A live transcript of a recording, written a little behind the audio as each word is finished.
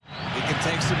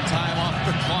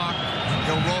the clock.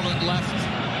 He'll roll it left.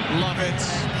 Love it.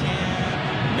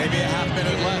 Maybe a half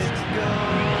minute left.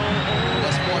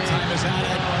 Less more time is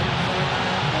added.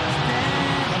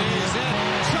 But he is in.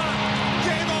 Shot.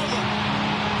 Game over.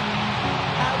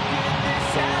 How could this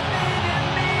happen to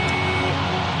me?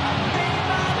 I made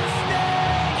my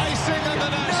mistake. Icing on the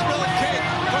Nashville cake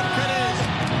from Cadiz.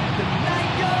 The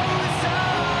night goes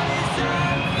on as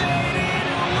I'm fading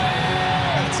away.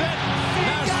 That's it.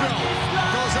 Nashville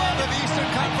goes on to the Eastern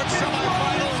Conference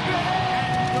semifinals.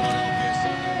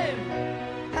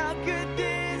 How could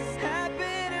this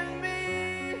happen to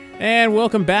me? And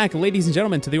welcome back, ladies and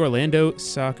gentlemen, to the Orlando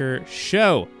Soccer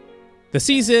Show. The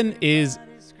season is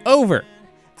over.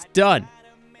 It's done.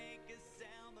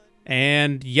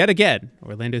 And yet again,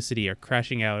 Orlando City are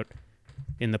crashing out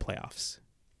in the playoffs.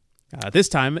 This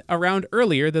time a round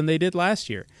earlier than they did last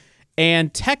year.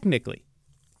 And technically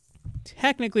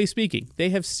speaking, they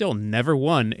have still never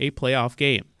won a playoff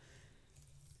game.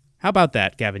 How about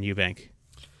that, Gavin Ewbank?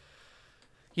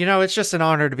 You know, it's just an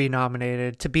honor to be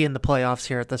nominated, to be in the playoffs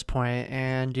here at this point.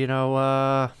 And,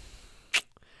 yeah,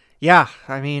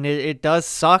 I mean, it does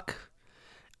suck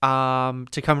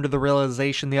to come to the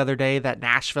realization the other day that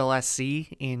Nashville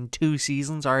SC in 2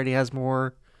 seasons already has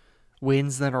more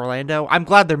wins than Orlando. I'm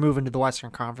glad they're moving to the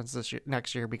Western Conference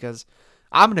next year, because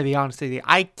I'm going to be honest with you,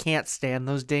 I can't stand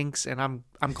those dinks, and I'm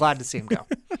glad to see them go.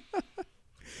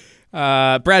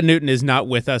 Brad Newton is not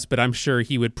with us, but I'm sure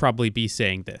he would probably be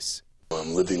saying this.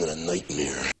 I'm living in a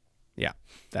nightmare. Yeah,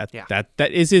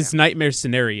 that is his nightmare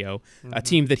scenario. Mm-hmm. A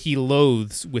team that he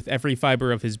loathes with every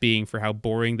fiber of his being for how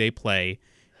boring they play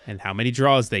and how many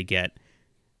draws they get,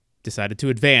 decided to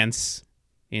advance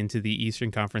into the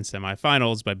Eastern Conference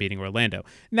semifinals by beating Orlando.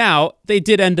 Now, they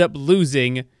did end up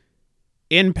losing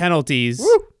in penalties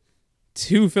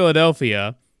to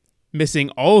Philadelphia, missing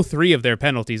all 3 of their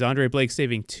penalties. Andre Blake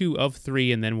saving 2 of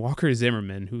 3, and then Walker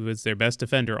Zimmerman, who was their best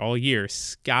defender all year,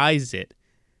 skies it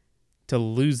to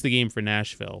lose the game for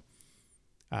Nashville.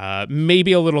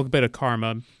 Maybe a little bit of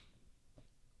karma.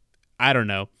 I don't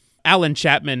know. Alan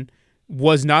Chapman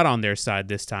was not on their side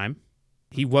this time.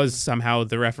 He was somehow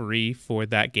the referee for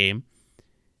that game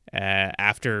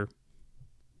after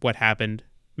what happened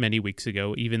many weeks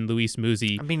ago. Even Luis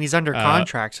Muzi. I mean, he's under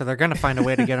contract, so they're going to find a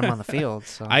way to get him on the field.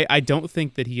 So. I don't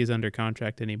think that he is under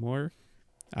contract anymore.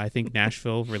 I think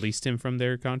Nashville released him from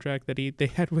their contract that they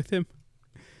had with him.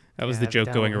 That was the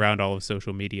joke going around all of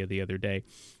social media the other day.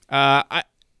 I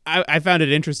found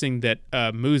it interesting that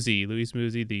Luis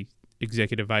Muzi, the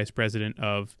executive vice president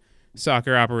of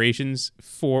soccer operations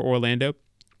for Orlando,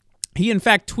 he in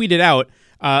fact tweeted out,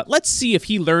 let's see if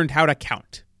he learned how to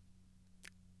count.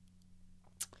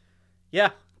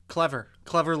 Yeah, clever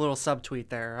little subtweet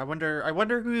there. I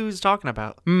wonder who he was talking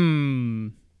about.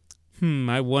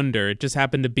 I wonder. It just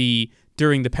happened to be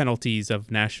during the penalties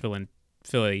of Nashville and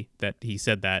Philly that he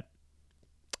said that.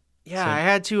 Yeah, So- I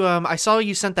had to. I saw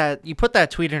you sent that. You put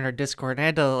that tweet in our Discord,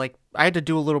 and I had to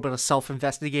do a little bit of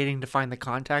self-investigating to find the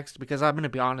context, because I'm gonna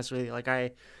be honest with you,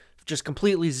 I just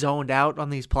completely zoned out on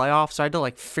these playoffs. So I had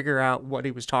to figure out what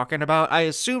he was talking about. I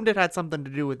assumed it had something to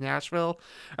do with Nashville.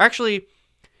 Actually,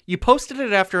 you posted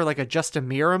it after a Justin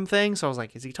Meram thing, so I was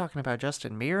like, is he talking about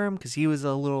Justin Meram? Because he was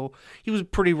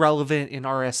pretty relevant in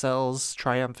RSL's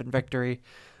triumphant victory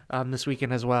this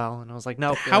weekend as well. And I was like,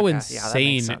 nope. How okay,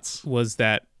 insane was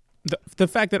that? The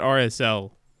fact that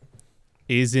RSL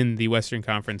is in the Western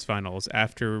Conference Finals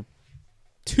after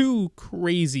 2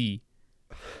 crazy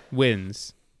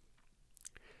wins.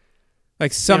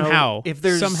 Somehow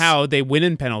they win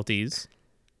in penalties,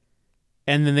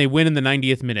 and then they win in the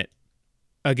 90th minute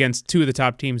against 2 of the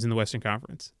top teams in the Western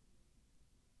Conference.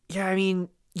 Yeah, I mean,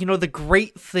 the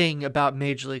great thing about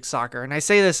Major League Soccer, and I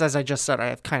say this as I just said, I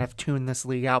have kind of tuned this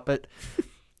league out, but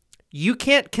you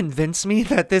can't convince me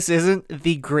that this isn't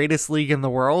the greatest league in the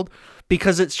world,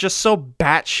 because it's just so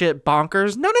batshit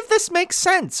bonkers. None of this makes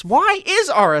sense. Why is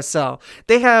RSL?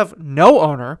 They have no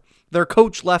owner. Their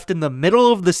coach left in the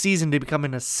middle of the season to become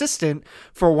an assistant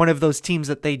for one of those teams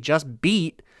that they just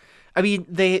beat. I mean,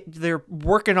 they're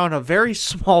working on a very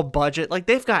small budget.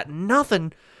 They've got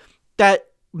nothing that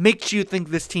makes you think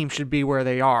this team should be where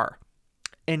they are.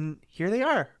 And here they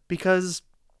are, because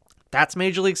that's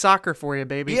Major League Soccer for you,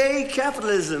 baby. Yay,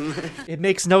 capitalism! It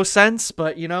makes no sense,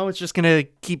 but, it's just going to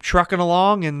keep trucking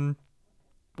along, and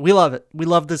we love it. We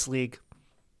love this league.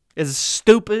 It's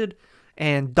stupid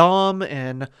and dumb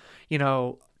and,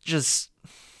 just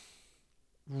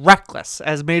reckless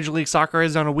as Major League Soccer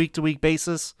is on a week-to-week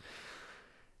basis.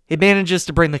 It manages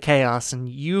to bring the chaos, and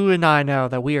you and I know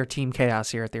that we are Team Chaos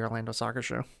here at the Orlando Soccer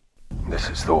Show. This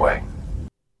is the way.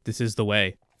 This is the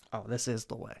way. Oh, this is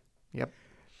the way. Yep.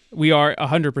 We are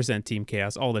 100% Team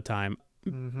Chaos all the time.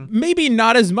 Maybe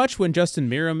not as much when Justin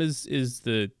Miram is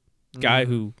the guy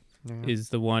who is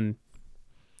the one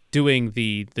doing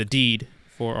the deed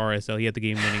for RSL. He had the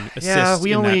game-winning assist. Yeah,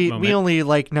 we in that only moment. we only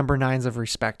like number 9s of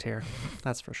respect here.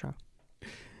 That's for sure.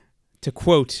 To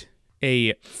quote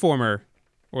a former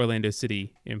Orlando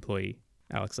City employee,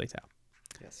 Alex Leitao.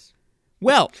 Yes.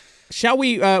 Well, shall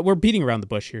we? We're beating around the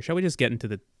bush here. Shall we just get into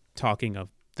the talking of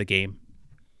the game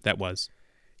that was?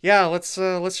 Yeah, let's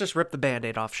just rip the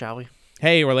Band-Aid off, shall we?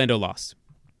 Hey, Orlando lost.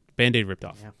 Band-Aid ripped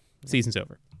off. Yeah. Season's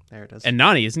over. There it is. And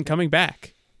Nani isn't coming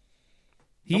back.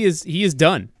 He is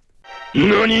done.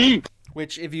 Nani?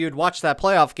 Which, if you had watched that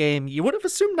playoff game, you would have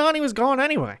assumed Nani was gone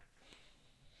anyway.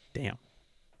 Damn.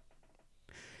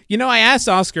 You know, I asked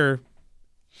Oscar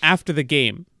after the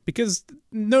game because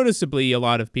noticeably a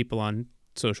lot of people on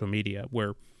social media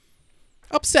were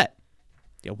upset.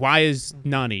 You know, why is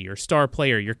Nani, your star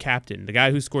player, your captain, the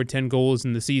guy who scored 10 goals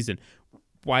in the season,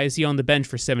 why is he on the bench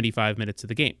for 75 minutes of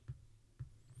the game?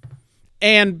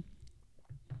 And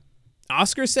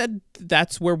Oscar said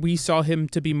that's where we saw him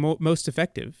to be most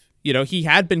effective. You know, he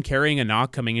had been carrying a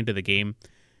knock coming into the game,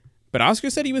 but Oscar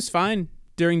said he was fine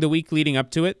during the week leading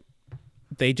up to it.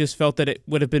 They just felt that it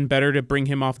would have been better to bring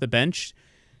him off the bench.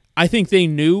 I think they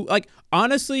knew, like,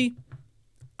 honestly,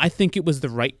 I think it was the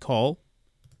right call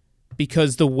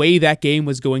because the way that game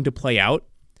was going to play out,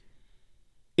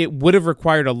 it would have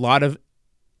required a lot of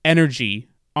energy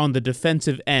on the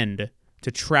defensive end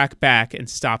to track back and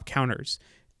stop counters.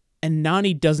 And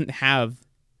Nani doesn't have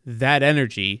that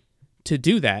energy to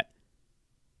do that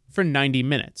for 90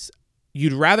 minutes.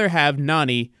 You'd rather have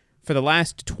Nani for the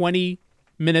last 20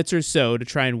 minutes or so to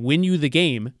try and win you the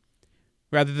game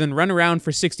rather than run around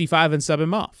for 65 and sub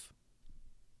him off.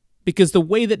 Because the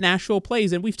way that Nashville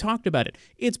plays, and we've talked about it,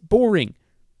 it's boring.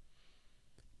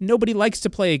 Nobody likes to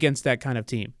play against that kind of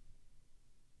team.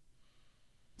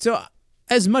 So,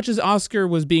 as much as Oscar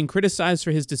was being criticized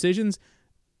for his decisions,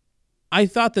 I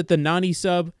thought that the Nani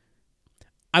sub,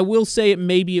 I will say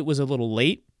maybe it was a little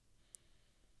late.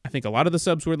 I think a lot of the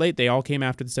subs were late. They all came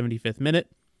after the 75th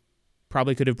minute.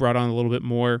 Probably could have brought on a little bit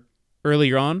more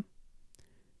earlier on.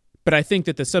 But I think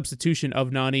that the substitution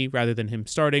of Nani rather than him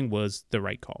starting was the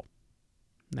right call.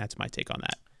 And that's my take on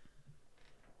that.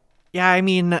 Yeah, I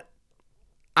mean,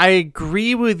 I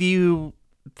agree with you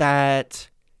that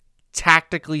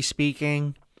tactically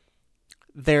speaking,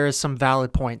 there's some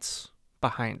valid points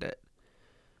behind it.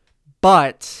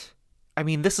 But, I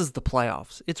mean, this is the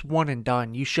playoffs. It's one and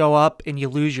done. You show up and you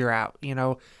lose, you're out. You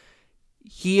know,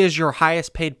 he is your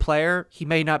highest paid player. He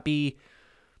may not be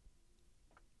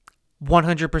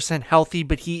 100% healthy,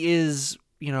 but he is,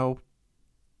 you know,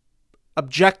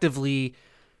 objectively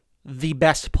the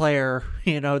best player,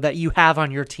 you know, that you have on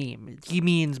your team. He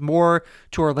means more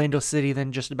to Orlando City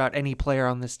than just about any player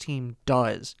on this team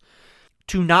does.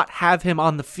 To not have him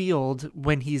on the field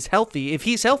when he's healthy, if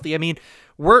he's healthy, I mean,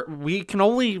 we can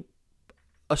only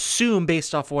assume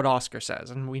based off what Oscar says,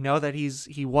 and we know that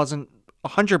he wasn't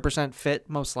 100% fit,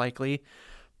 most likely,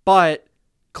 but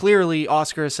clearly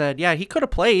Oscar said, yeah, he could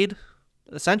have played,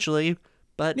 essentially,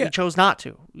 but he chose not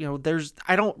to. You know,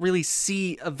 I don't really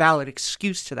see a valid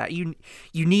excuse to that. You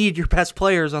need your best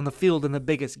players on the field in the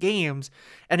biggest games,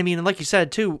 and I mean, like you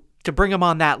said too, to bring them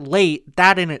on that late,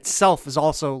 that in itself is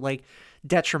also like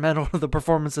detrimental to the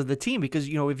performance of the team, because,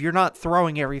 you know, if you're not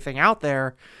throwing everything out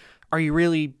there, are you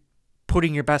really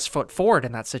putting your best foot forward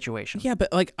in that situation? Yeah,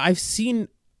 but like I've seen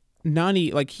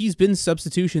Nani, like he's been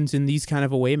substitutions in these kind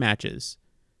of away matches.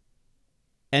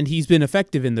 And he's been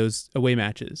effective in those away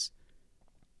matches.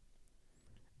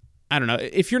 I don't know.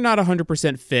 If you're not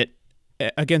 100% fit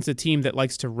against a team that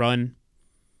likes to run,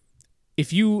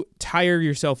 if you tire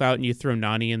yourself out and you throw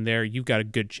Nani in there, you've got a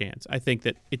good chance. I think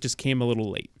that it just came a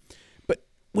little late. But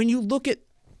when you look at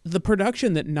the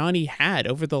production that Nani had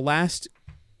over the last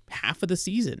half of the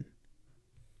season,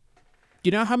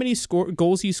 you know how many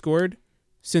goals he scored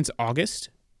since August?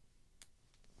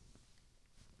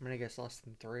 I'm going to guess less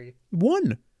than 3.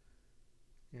 1.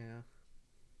 Yeah.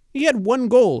 He had 1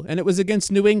 goal, and it was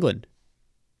against New England.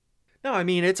 No, I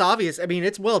mean, it's obvious. I mean,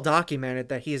 it's well documented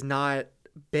that he's not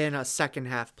been a second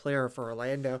half player for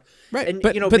Orlando. Right, and,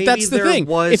 but, you know, but maybe that's the there thing.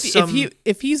 Was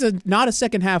If he's not a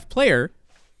second half player,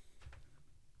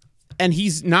 and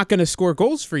he's not going to score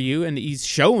goals for you, and he's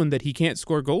shown that he can't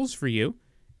score goals for you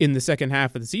in the second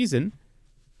half of the season,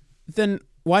 then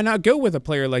why not go with a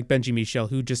player like Benji Michel,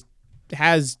 who just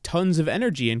has tons of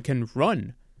energy and can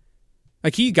run?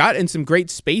 Like, he got in some great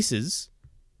spaces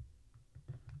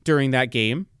during that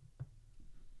game.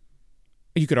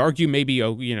 You could argue maybe,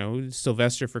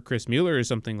 Sylvester for Chris Mueller or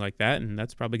something like that, and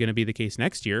that's probably going to be the case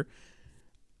next year.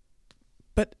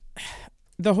 But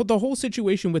the whole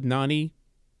situation with Nani,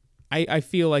 I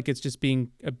feel like it's just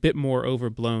being a bit more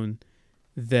overblown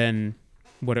than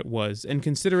what it was. And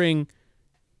considering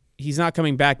he's not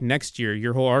coming back next year,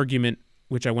 your whole argument,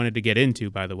 which I wanted to get into,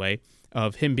 by the way,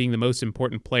 of him being the most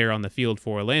important player on the field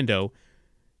for Orlando,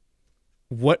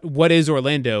 what is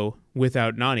Orlando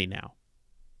without Nani now?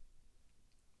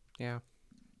 Yeah.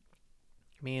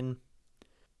 I mean,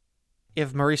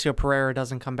 if Mauricio Pereira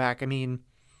doesn't come back, I mean,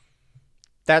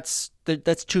 that's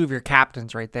two of your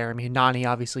captains right there. I mean, Nani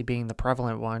obviously being the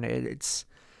prevalent one.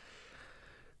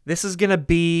 This is gonna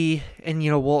be, and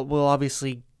we'll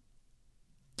obviously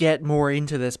get more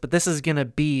into this, but this is gonna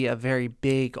be a very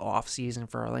big off season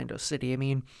for Orlando City. I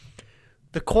mean,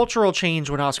 the cultural change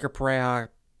when Oscar Pereira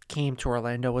came to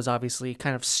Orlando was obviously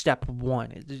kind of step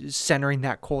one, centering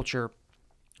that culture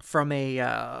from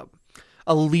a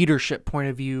leadership point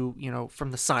of view,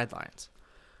 from the sidelines.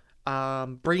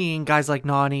 Bringing in guys like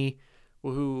Nani,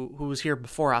 who was here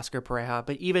before Oscar Pereira,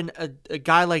 but even a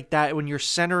guy like that, when you're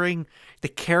centering the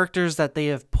characters that they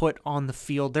have put on the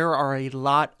field, there are a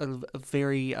lot of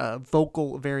very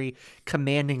vocal, very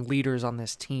commanding leaders on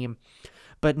this team.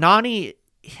 But Nani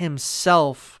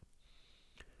himself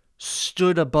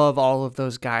stood above all of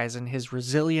those guys, and his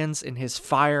resilience and his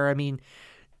fire. I mean,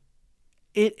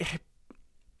 it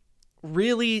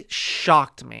really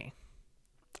shocked me,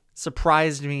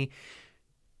 surprised me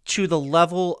to the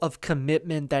level of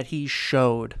commitment that he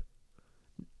showed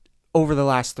over the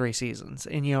last 3 seasons.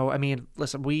 And, I mean,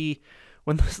 listen,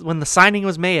 when the signing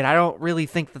was made, I don't really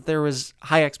think that there was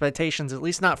high expectations, at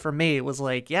least not for me. It was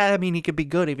like, yeah, I mean, he could be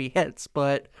good if he hits,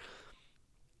 but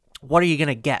what are you going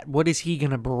to get? What is he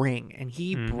going to bring? And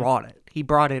he brought it. He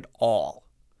brought it all.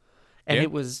 And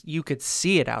it was, you could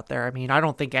see it out there. I mean, I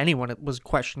don't think anyone was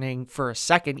questioning for a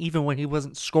second, even when he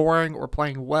wasn't scoring or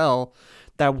playing well,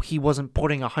 that he wasn't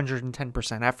putting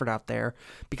 110% effort out there,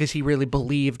 because he really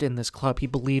believed in this club. He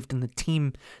believed in the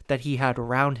team that he had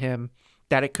around him,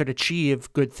 that it could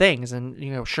achieve good things.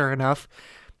 And, sure enough,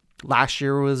 last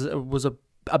year was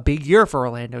a big year for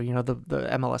Orlando. The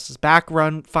MLS's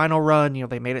final run,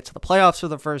 they made it to the playoffs for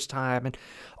the first time, and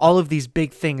all of these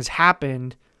big things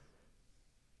happened.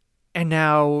 And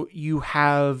now you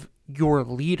have your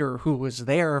leader who was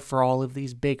there for all of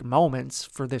these big moments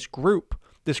for this group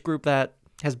that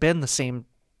has been the same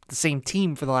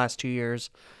team for the last 2 years.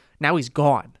 Now he's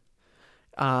gone.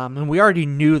 And we already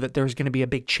knew that there was going to be a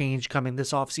big change coming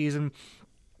this offseason.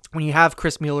 When you have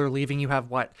Chris Mueller leaving, you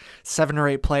have 7 or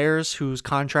 8 players whose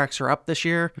contracts are up this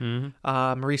year.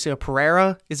 Mauricio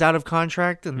Pereira is out of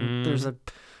contract, and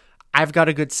I've got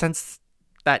a good sense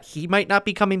that he might not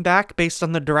be coming back based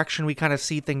on the direction we kind of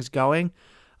see things going.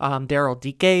 Daryl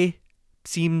Dike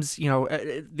seems,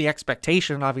 the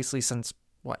expectation, obviously, since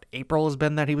April has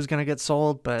been that he was going to get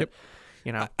sold, but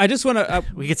I just want to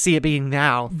we could see it being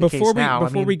before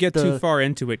we get too far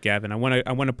into it, Gavin. I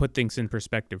want to put things in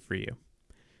perspective for you.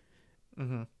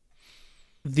 Mm-hmm.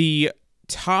 The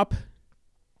top,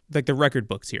 the record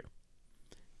books here.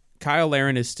 Kyle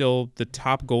Larin is still the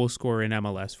top goal scorer in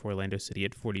MLS for Orlando City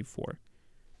at 44.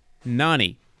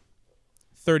 Nani,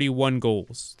 31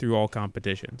 goals through all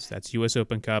competitions. That's U.S.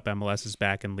 Open Cup, MLS's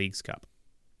back, and Leagues Cup.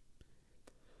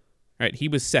 All right, he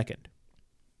was second.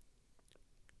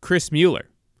 Chris Mueller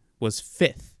was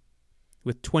 5th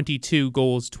with 22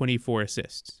 goals, 24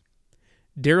 assists.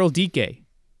 Daryl Dike,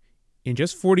 in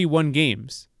just 41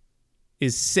 games,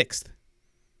 is 6th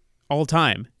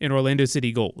all-time in Orlando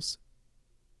City goals.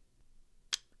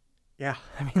 Yeah,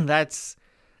 I mean, that's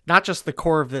not just the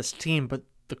core of this team, but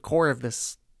the core of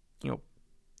this,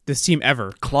 this team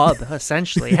ever. Club,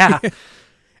 essentially, yeah.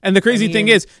 And the crazy thing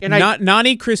is,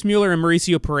 Nani, Chris Mueller, and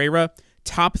Mauricio Pereira,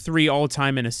 top 3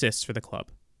 all-time in assists for the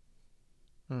club.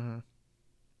 Mm-hmm.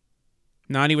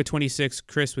 Nani with 26,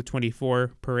 Chris with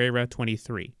 24, Pereira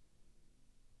 23.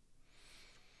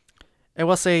 I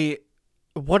will say,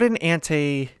 what an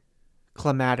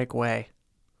anticlimactic way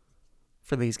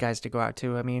for these guys to go out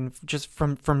to. I mean, just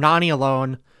from Nani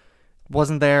alone,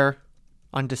 wasn't there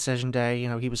on decision day.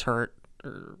 He was hurt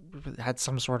or had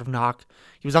some sort of knock.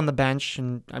 He was on the bench,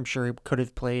 and I'm sure he could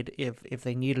have played if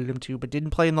they needed him to, but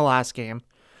didn't play in the last game.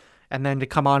 And then to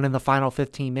come on in the final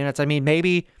 15 minutes. I mean,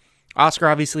 maybe Oscar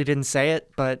obviously didn't say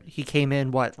it, but he came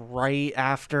in, right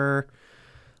after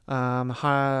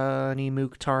Hani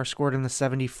Mukhtar scored in the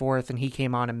 74th, and he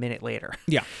came on a minute later.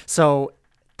 Yeah. So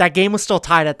that game was still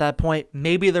tied at that point.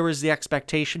 Maybe there was the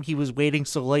expectation he was waiting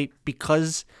so late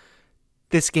because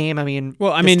this game, I mean,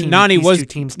 Well, I this mean, Nani these was two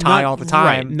teams tie all the time.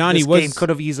 Right, Nani this was game could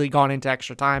have easily gone into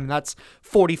extra time. That's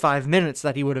 45 minutes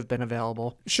that he would have been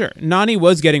available. Sure. Nani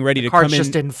was getting ready to come Cards in.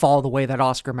 just didn't fall the way that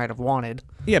Oscar might have wanted.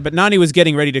 Yeah, but Nani was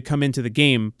getting ready to come into the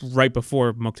game right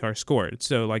before Mukhtar scored.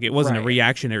 So, like, it wasn't a Right.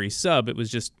 reactionary sub. It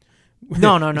was just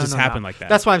No, it just happened like that.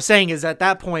 That's what I'm saying is at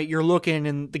that point you're looking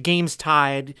and the game's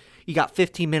tied. You got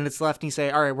 15 minutes left and you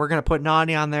say, all right, we're going to put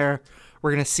Nani on there.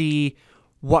 We're going to see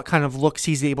what kind of looks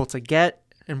he's able to get.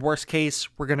 In worst case,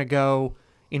 we're going to go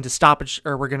into stoppage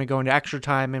or we're going to go into extra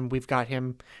time and we've got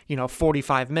him,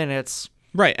 45 minutes.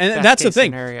 Right, and Best that's the case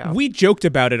thing. scenario. We joked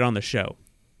about it on the show.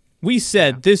 We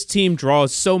said this team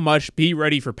draws so much, be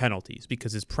ready for penalties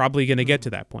because it's probably going to get to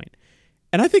that point.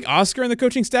 And I think Oscar and the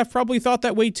coaching staff probably thought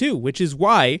that way too, which is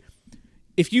why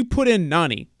if you put in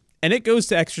Nani and it goes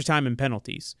to extra time and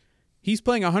penalties, he's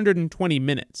playing 120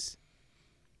 minutes.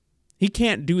 He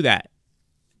can't do that.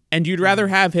 And you'd rather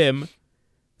have him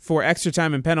for extra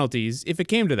time and penalties, if it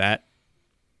came to that,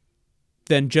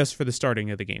 than just for the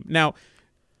starting of the game. Now,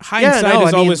 hindsight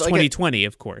is always 20/20,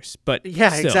 of course, but Yeah,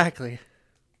 still. exactly.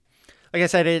 Like I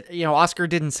said, Oscar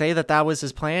didn't say that was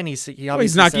his plan. He obviously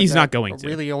he's not. said He's that not going to.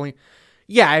 really only.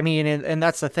 Yeah, I mean, and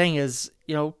that's the thing is,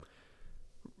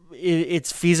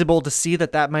 it's feasible to see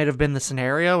that might have been the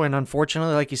scenario, and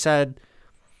unfortunately, like you said,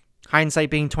 hindsight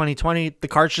being 20/20, the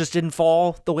cards just didn't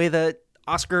fall the way that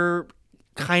Oscar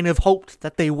kind of hoped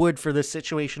that they would for this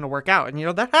situation to work out.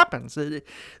 And, that happens.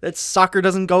 That soccer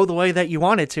doesn't go the way that you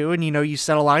want it to. And, you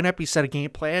set a lineup, you set a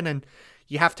game plan, and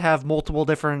you have to have multiple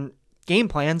different game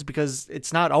plans because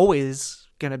it's not always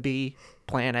going to be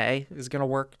plan A is going to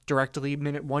work directly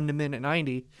minute 1 to minute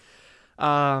 90.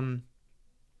 Yeah,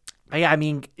 I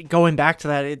mean, going back to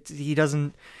that, he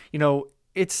doesn't,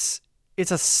 it's a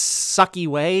sucky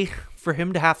way for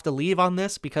him to have to leave on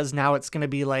this because now it's going to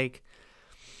be like,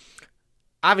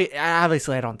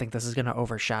 obviously, I don't think this is going to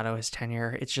overshadow his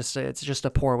tenure. It's just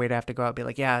a poor way to have to go out and be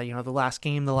like, yeah, the last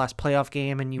playoff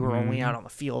game, and you were only out on the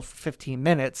field for 15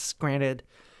 minutes. Granted,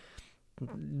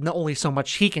 not only so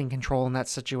much he can control in that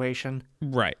situation.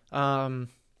 Right.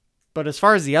 But as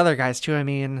far as the other guys too, I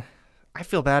mean, I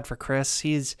feel bad for Chris.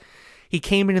 He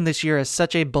came in this year as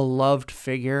such a beloved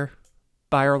figure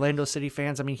by Orlando City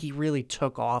fans. I mean, he really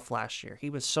took off last year.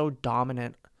 He was so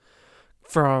dominant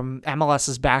from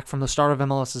the start of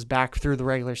MLS's back through the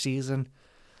regular season.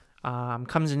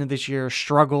 Comes into this year,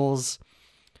 struggles,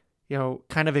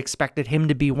 kind of expected him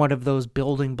to be one of those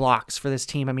building blocks for this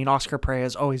team. I mean, Oscar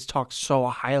Pereira's always talked so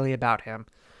highly about him.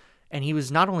 And he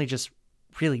was not only just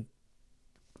really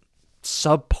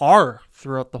subpar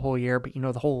throughout the whole year, but,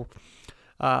 the whole,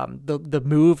 the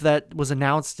move that was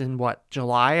announced in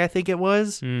July, I think it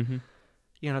was. Mm-hmm.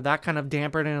 That kind of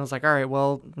dampened and it was like, all right,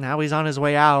 well, now he's on his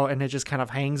way out, and it just kind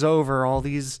of hangs over all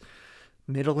these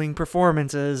middling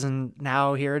performances, and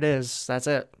now here it is. That's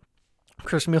it.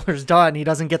 Chris Mueller's done. He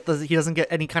doesn't get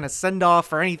any kind of send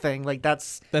off or anything. Like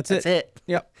that's it.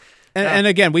 Yep. And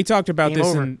again, we talked about Game this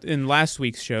over. in last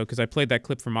week's show because I played that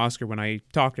clip from Oscar when I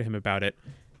talked to him about it.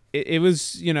 It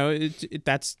was,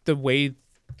 that's the way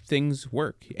things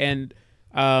work. And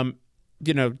when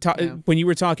you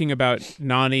were talking about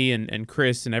Nani and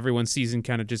Chris and everyone's season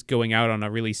kind of just going out on a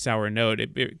really sour note,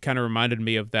 it kind of reminded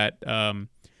me of that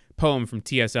poem from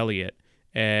T.S. Eliot,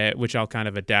 which I'll kind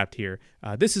of adapt here.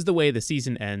 This is the way the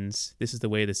season ends. This is the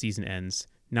way the season ends.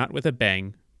 Not with a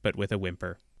bang, but with a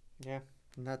whimper. Yeah,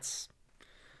 and that's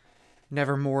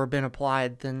never more been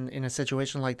applied than in a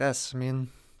situation like this. I mean,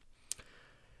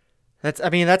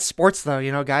 that's sports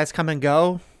though. Guys come and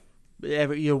go.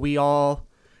 We all,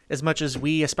 as much as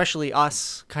we, especially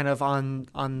us, kind of on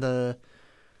the,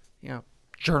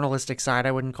 journalistic side.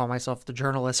 I wouldn't call myself the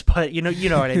journalist, but you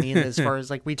know what I mean. As far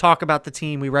as like we talk about the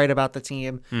team, we write about the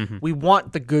team. Mm-hmm. We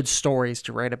want the good stories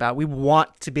to write about. We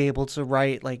want to be able to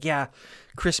write like, yeah,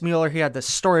 Chris Mueller, he had the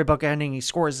storybook ending. He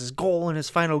scores his goal in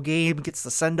his final game, gets the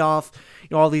send off,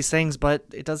 all these things. But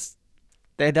it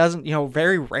doesn't.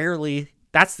 Very rarely.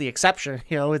 That's the exception.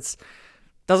 It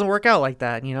doesn't work out like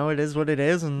that. It is what it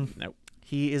is, and Nope.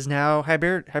 He is now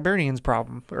Hibernian's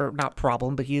problem, or not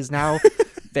problem, but he is now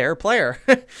their player.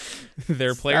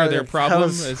 Their player, their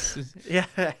problem.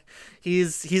 Yeah,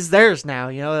 he's theirs now.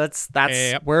 That's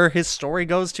Yep. where his story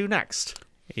goes to next.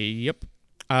 Yep.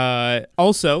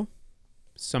 Also,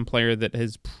 some player that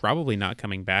is probably not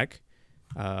coming back,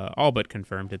 all but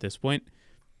confirmed at this point,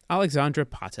 Alexandre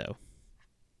Pato.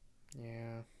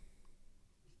 Yeah.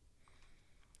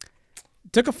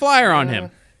 Took a flyer on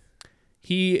him.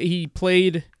 He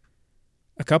played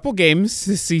a couple games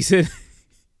this season,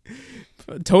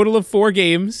 a total of 4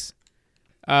 games,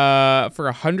 For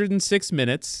 106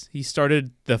 minutes. He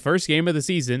started the first game of the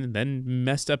season and then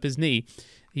messed up his knee.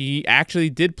 He actually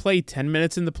did play 10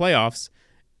 minutes in the playoffs,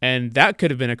 and that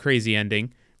could have been a crazy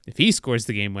ending if he scores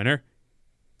the game winner.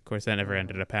 Of course, that never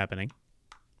ended up happening.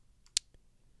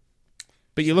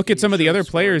 But you look at some of the other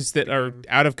players that are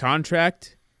out of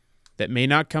contract that may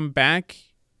not come back.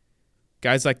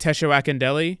 Guys like Tesho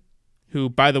Akindele, who,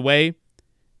 by the way,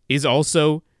 is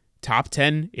also top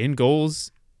 10 in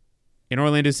goals in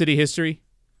Orlando City history.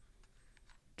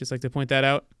 Just like to point that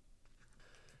out.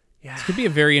 Yeah. This could be a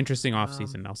very interesting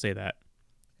offseason, I'll say that.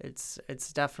 It's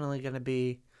definitely going to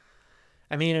be.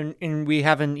 I mean, and we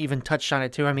haven't even touched on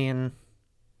it too. I mean,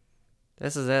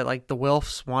 this is it. Like, the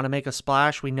Wilfs want to make a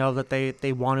splash. We know that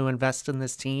they want to invest in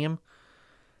this team.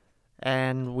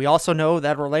 And we also know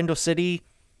that Orlando City,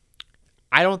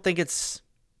 I don't think it's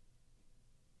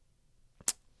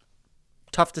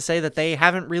tough to say that they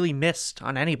haven't really missed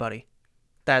on anybody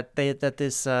that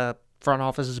this front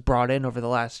office has brought in over the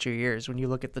last 2 years. When you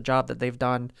look at the job that they've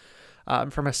done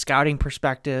from a scouting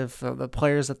perspective, the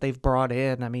players that they've brought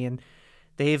in, I mean,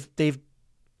 they've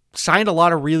signed a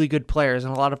lot of really good players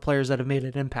and a lot of players that have made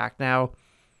an impact. Now,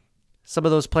 some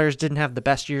of those players didn't have the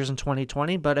best years in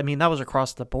 2020, but I mean, that was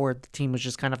across the board. The team was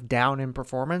just kind of down in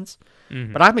performance.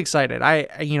 Mm-hmm. But I'm excited.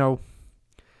 I'm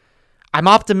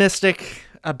optimistic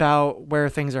about where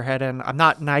things are heading. I'm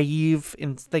not naive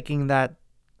in thinking that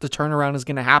the turnaround is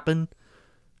going to happen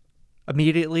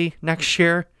immediately next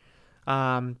year.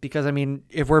 Because, I mean,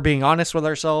 if we're being honest with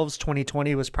ourselves,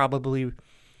 2020 was probably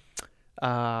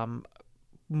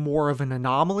more of an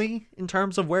anomaly in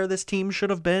terms of where this team should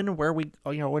have been, where we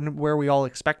all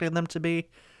expected them to be.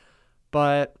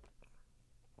 But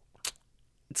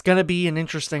it's going to be an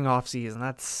interesting offseason.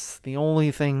 That's the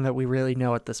only thing that we really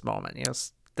know at this moment.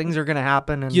 Things are going to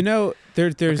happen, and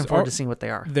there's looking forward to seeing what they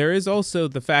are. There is also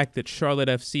the fact that Charlotte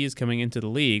FC is coming into the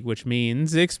league, which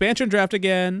means expansion draft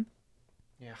again.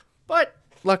 Yeah, but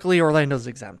luckily Orlando's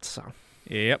exempt, so.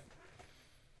 Yep.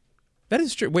 That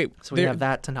is true. Wait, so we have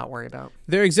that to not worry about.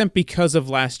 They're exempt because of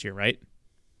last year, right?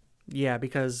 Yeah,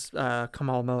 because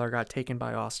Kamal Miller got taken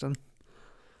by Austin.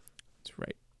 That's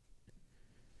right.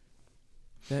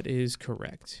 That is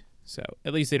correct. So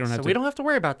at least they don't have to. So we don't have to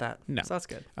worry about that. No. So that's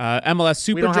good. MLS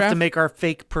Super We don't Draft. have to make our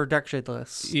fake production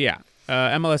lists. Yeah.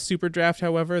 MLS Super Draft,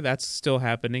 however, that's still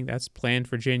happening. That's planned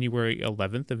for January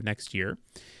 11th of next year.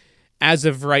 As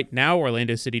of right now,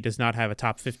 Orlando City does not have a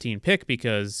top 15 pick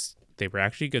because they were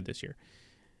actually good this year.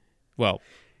 Well,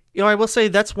 I will say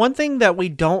that's one thing that we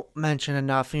don't mention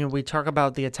enough. We talk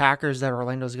about the attackers that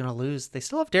Orlando's going to lose. They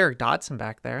still have Derek Dodson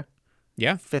back there.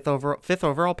 Yeah. Fifth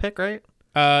overall pick, right?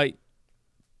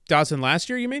 Dodson last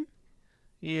year, you mean?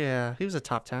 Yeah, he was a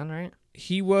top 10, right?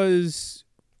 He was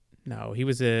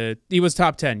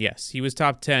top 10, yes. He was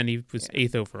top 10. He was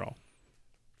 8th overall.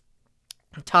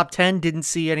 Top 10, didn't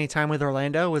see any time with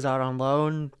Orlando, was out on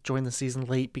loan, joined the season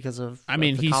late because of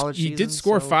the college season. He did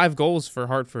score 5 goals for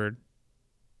Hartford.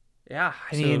 Yeah,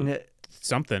 I mean,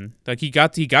 something. Like he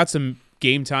got some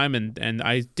game time, and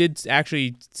I did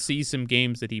actually see some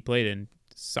games that he played in.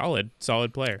 Solid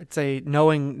player. I'd say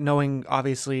knowing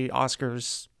obviously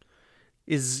Oscars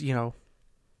is,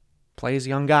 plays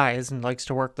young guys and likes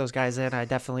to work those guys in. I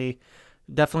definitely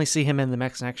see him in the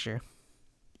mix next year.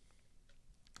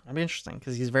 That'd be interesting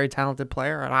because he's a very talented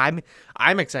player, and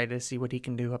I'm excited to see what he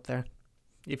can do up there.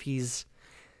 If he's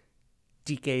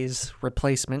DK's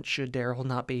replacement, should Daryl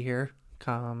not be here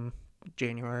come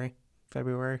January,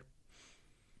 February.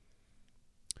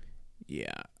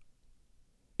 Yeah.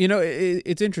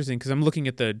 It's interesting because I'm looking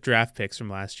at the draft picks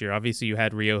from last year. Obviously, you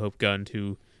had Rio Hope Gund,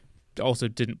 who also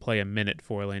didn't play a minute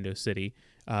for Orlando City.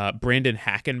 Brandon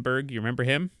Hackenberg, you remember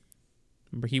him?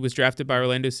 Remember he was drafted by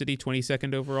Orlando City,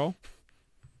 22nd overall?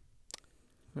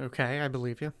 Okay, I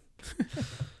believe you.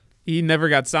 He never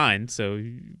got signed, so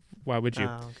why would you?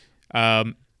 Yeah.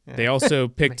 They also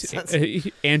picked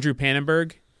Andrew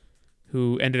Pannenberg,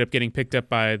 who ended up getting picked up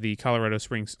by the Colorado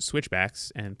Springs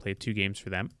Switchbacks and played 2 games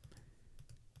for them.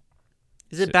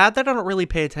 Is it bad that I don't really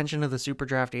pay attention to the Super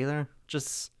Draft either?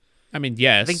 Yes. I think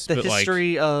the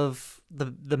history of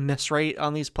the miss rate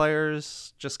on these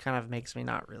players just kind of makes me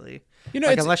not really.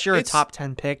 Unless you're a top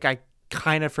 10 pick, I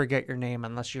kind of forget your name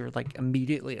unless you're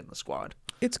immediately in the squad.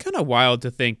 It's kind of wild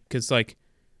to think because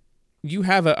you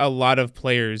have a lot of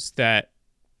players that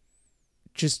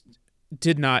just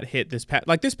did not hit this past.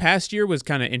 This past year was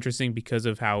kind of interesting because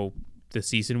of how the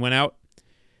season went out.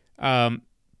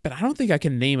 But I don't think I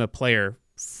can name a player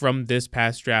from this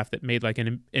past draft that made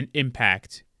an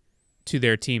impact to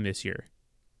their team this year.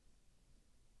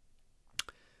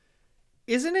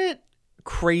 Isn't it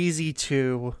crazy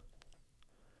too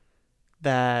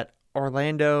that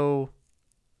Orlando,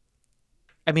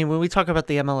 I mean, when we talk about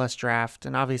the MLS draft,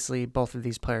 and obviously both of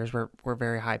these players were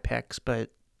very high picks,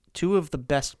 but two of the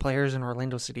best players in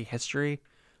Orlando City history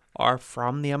are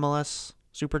from the MLS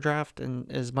Super Draft,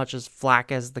 and as much as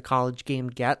flack as the college game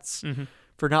gets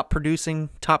for not producing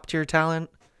top-tier talent,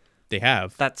 They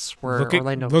have. that's where Look at-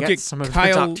 Orlando look gets at some of Kyle-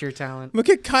 the top-tier talent. Look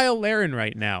at Kyle Larin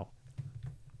right now.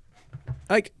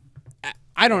 Like,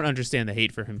 I don't understand the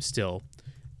hate for him still.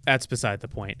 That's beside the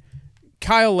point.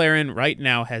 Kyle Larin right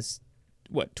now has,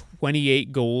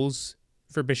 28 goals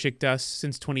for Besiktas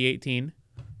since 2018?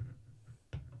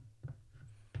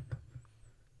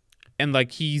 And,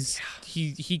 like,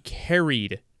 he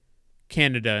carried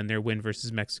Canada in their win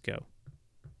versus Mexico.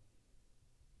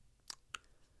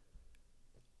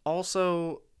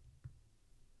 Also,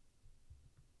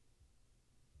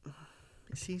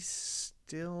 is he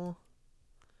still...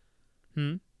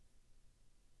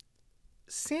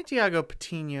 Santiago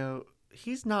Patino,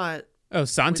 he's not... Oh,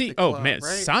 Santi? with the Oh, club, man.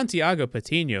 right? Santiago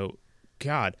Patino.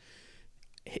 God.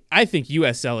 I think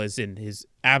USL is in his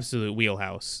absolute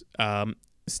wheelhouse.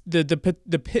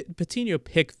 The Patino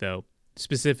pick, though,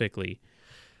 specifically.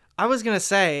 I was going to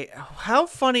say, how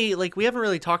funny, like, we haven't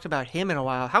really talked about him in a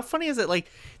while. How funny is it, like,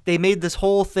 they made this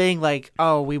whole thing, like,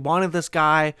 oh, we wanted this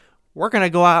guy. We're going to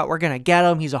go out. We're going to get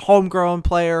him. He's a homegrown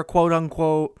player, quote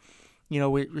unquote. You know,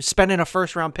 we're spending a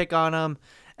first-round pick on him.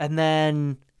 And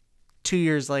then 2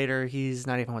 years later, he's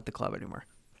not even with the club anymore.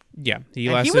 Yeah. He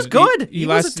was good. He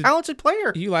was a talented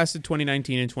player. He lasted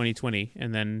 2019 and 2020,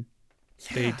 and then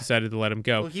they decided to let him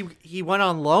go. Well, he went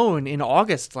on loan in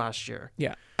August last year.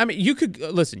 Yeah. I mean, you could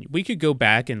listen, we could go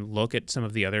back and look at some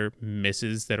of the other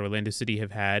misses that Orlando City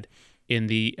have had in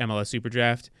the MLS Super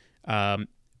Draft,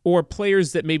 or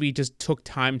players that maybe just took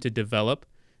time to develop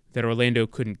that Orlando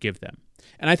couldn't give them.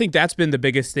 And I think that's been the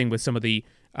biggest thing with some of the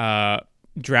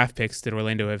draft picks that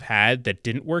Orlando have had that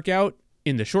didn't work out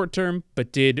in the short term,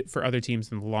 but did for other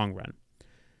teams in the long run.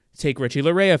 Take Richie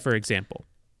Larea, for example.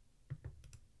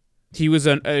 He was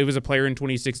a player in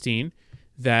 2016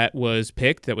 that was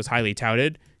picked, that was highly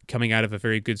touted, coming out of a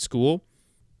very good school,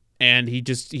 and he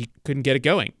couldn't get it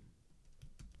going.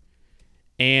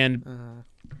 And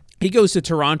he goes to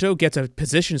Toronto, gets a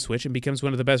position switch, and becomes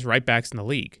one of the best right backs in the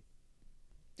league.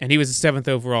 And he was the 7th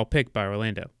overall pick by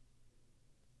Orlando.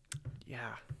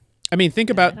 Yeah. I mean, think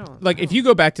about, like, if you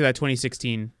go back to that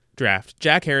 2016 draft,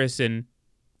 Jack Harrison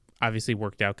obviously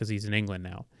worked out because he's in England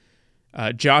now.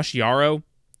 Josh Yarrow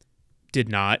did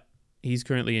not. He's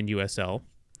currently in USL.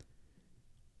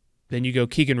 Then you go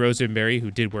Keegan Rosenberry,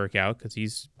 who did work out because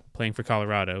he's playing for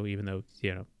Colorado, even though,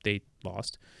 they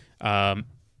lost. Brandon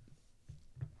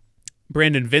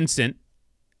Vincent,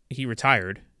 he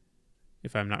retired,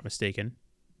 if I'm not mistaken.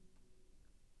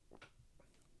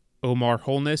 Omar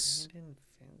Holness,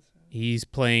 he's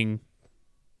playing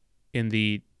in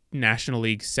the National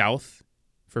League South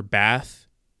for Bath.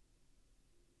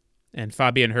 And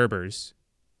Fabian Herbers,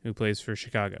 who plays for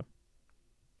Chicago.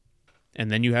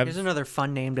 And then you have... Here's another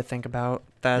fun name to think about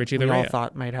that Richie we all Larea.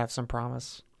 thought might have some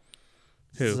promise.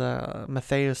 Who? This is,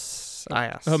 Matheus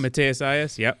Ayas. Oh, Mateus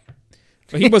Ayas, yep.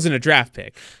 But he wasn't a draft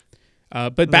pick.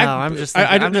 But back, No, I'm just I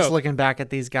thinking, don't I'm just know. looking back at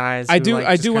these guys. I who, do. like,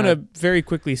 I just do want to kinda very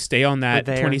quickly stay on that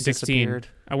were there and 2016. disappeared.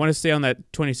 I want to stay on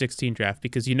that 2016 draft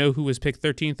because you know who was picked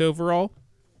 13th overall,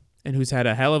 and who's had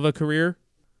a hell of a career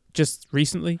just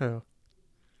recently. Who?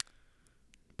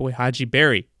 Boy, Haji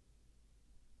Berry.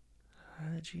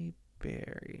 Haji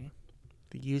Berry,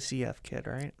 the UCF kid,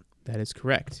 right? That is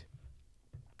correct.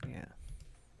 Yeah.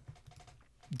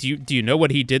 Do you know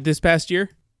what he did this past year?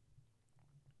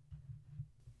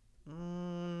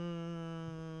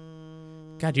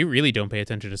 God, you really don't pay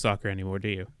attention to soccer anymore, do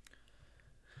you?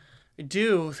 I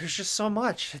do. There's just so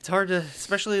much. It's hard to,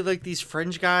 especially like these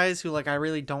fringe guys who like I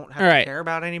really don't have All right. to care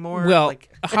about anymore. Well,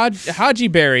 like, Haji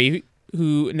Berry,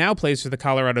 who now plays for the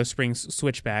Colorado Springs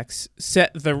Switchbacks,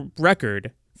 set the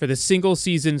record for the single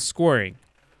season scoring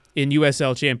in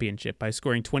USL Championship by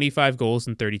scoring 25 goals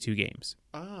in 32 games.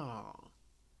 oh,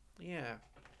 yeah,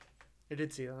 I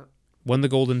did see that. Won the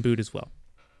Golden Boot as well.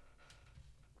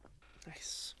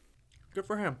 Nice. Good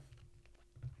for him.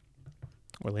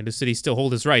 Orlando City still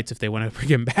hold his rights if they want to bring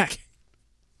him back.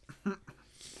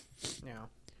 Yeah.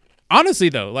 Honestly,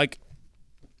 though, like,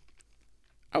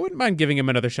 I wouldn't mind giving him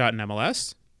another shot in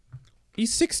MLS.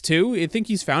 He's 6'2". I think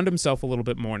he's found himself a little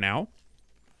bit more now.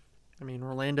 I mean,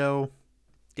 Orlando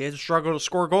did struggle to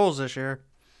score goals this year.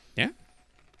 Yeah.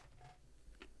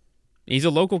 He's a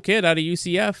local kid out of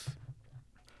UCF.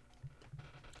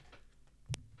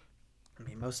 I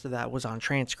mean, most of that was on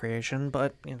trans creation,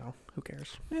 but, you know, who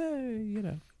cares? You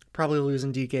know. Probably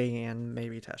losing DK and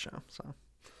maybe Tesha, so.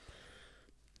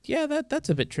 Yeah, that's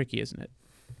a bit tricky, isn't it?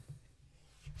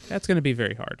 That's going to be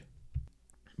very hard.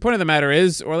 Point of the matter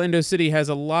is, Orlando City has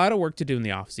a lot of work to do in the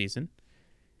offseason.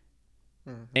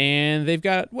 And they've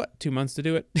got, 2 months to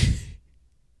do it?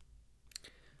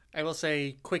 I will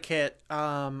say, quick hit,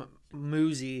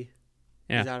 Muzi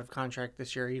is out of contract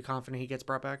this year. Are you confident he gets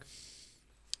brought back?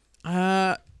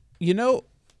 Not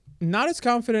as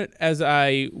confident as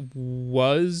I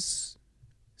was,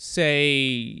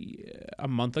 say, a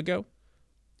month ago.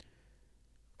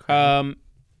 Okay.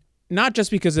 Not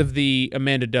just because of the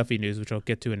Amanda Duffy news, which I'll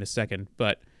get to in a second,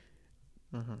 but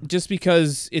just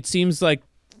because it seems like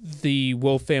the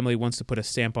Wolf family wants to put a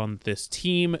stamp on this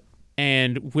team,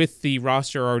 and with the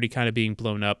roster already kind of being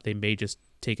blown up, they may just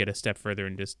take it a step further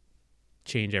and just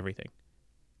change everything.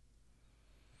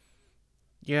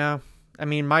 Yeah. I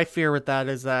mean, my fear with that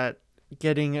is that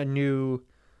getting a new,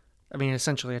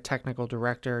 essentially a technical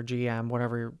director, GM,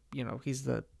 whatever, he's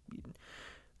the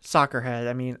soccer head.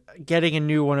 I mean, getting a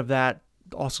new one of that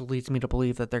also leads me to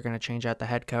believe that they're going to change out the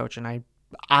head coach, and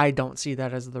I don't see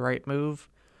that as the right move.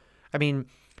 I mean,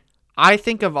 I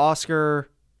think of Oscar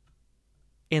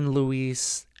and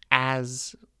Luis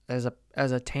as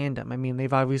a tandem. I mean,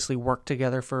 they've obviously worked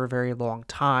together for a very long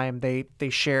time. They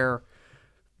share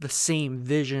the same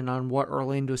vision on what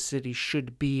Orlando City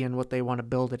should be and what they want to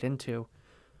build it into.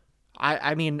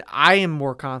 I mean, I am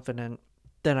more confident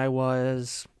than I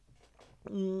was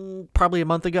probably a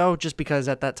month ago, just because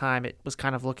at that time it was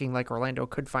kind of looking like Orlando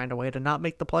could find a way to not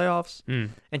make the playoffs.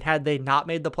 And had they not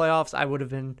made the playoffs, I would have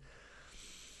been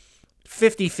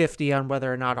 50-50 on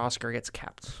whether or not Oscar gets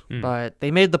kept. But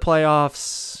they made the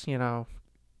playoffs,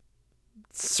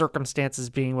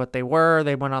 circumstances being what they were.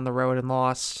 They went on the road and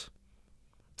lost.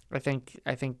 I think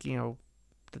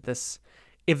that this,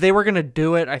 if they were going to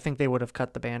do it, I think they would have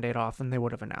cut the Band-Aid off and they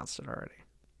would have announced it already.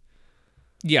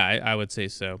 Yeah, I would say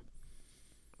so.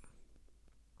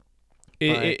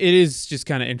 It is just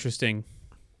kind of interesting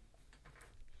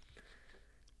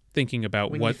thinking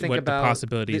about what the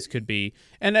possibilities could be.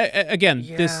 And again,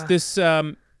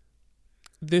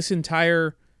 this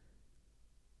entire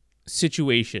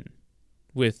situation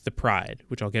with the Pride,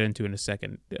 which I'll get into in a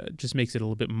second, just makes it a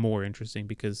little bit more interesting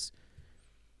because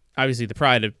obviously the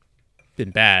Pride have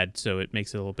been bad, so it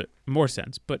makes it a little bit more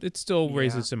sense. But it still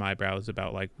raises some eyebrows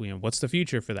about what's the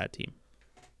future for that team.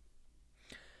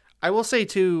 I will say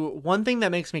too, one thing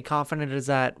that makes me confident is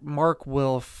that Mark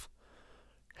Wilf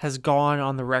has gone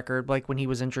on the record, like when he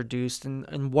was introduced,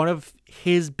 and one of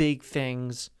his big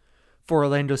things for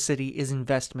Orlando City is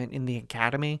investment in the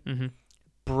academy,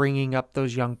 bringing up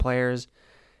those young players.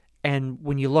 And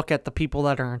when you look at the people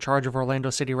that are in charge of Orlando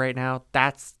City right now,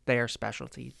 that's their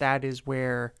specialty. That is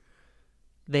where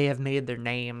they have made their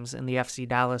names in the FC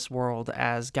Dallas world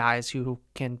as guys who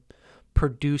can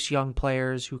produce young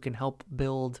players, who can help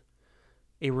build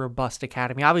a robust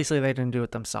academy. Obviously, they didn't do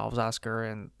it themselves. Oscar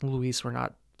and Luis were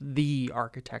not the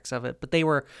architects of it, but they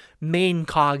were main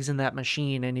cogs in that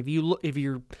machine. And you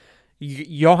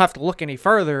don't have to look any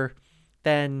further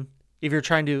than if you're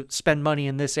trying to spend money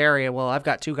in this area. Well, I've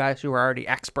got two guys who are already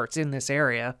experts in this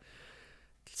area.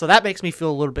 So that makes me feel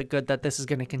a little bit good that this is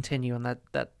going to continue and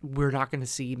that we're not going to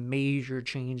see major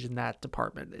change in that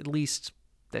department, at least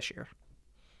this year.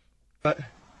 But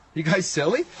you guys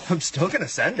silly? I'm still going to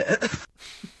send it.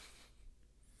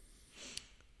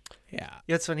 Yeah.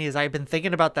 What's funny is I've been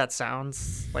thinking about that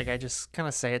sounds. Like, I just kind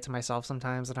of say it to myself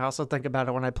sometimes. And I also think about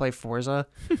it when I play Forza.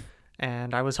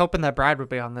 And I was hoping that Brad would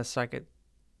be on this so I could,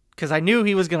 because I knew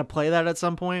he was going to play that at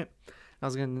some point. I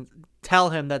was going to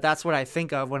tell him that that's what I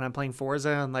think of when I'm playing Forza.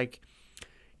 And like,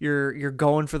 you're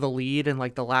going for the lead in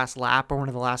like the last lap or one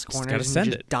of the last corners. And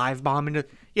you just dive bomb into,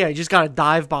 you just got to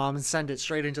dive bomb and send it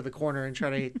straight into the corner and try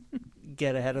to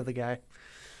get ahead of the guy.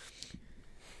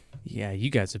 Yeah, you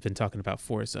guys have been talking about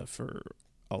Forza for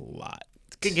a lot.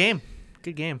 It's a good game.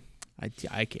 Good game. I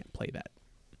can't play that.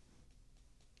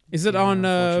 Is it on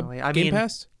Game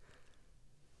Pass?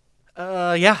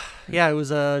 Yeah. It was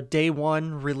a day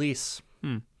one release.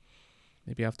 Maybe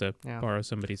I have to borrow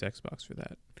somebody's Xbox for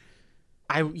that.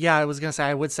 I was gonna say,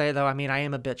 I would say though, I mean, I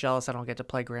am a bit jealous I don't get to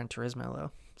play Gran Turismo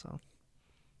though. So.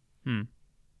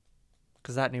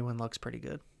 Because that new one looks pretty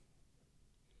good.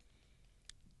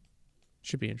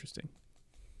 Should be interesting.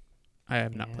 I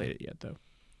have not played it yet, though.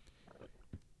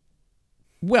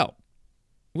 Well,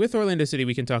 with Orlando City,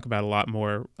 we can talk about a lot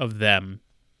more of them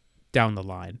down the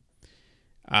line.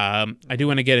 I do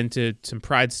want to get into some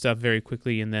Pride stuff very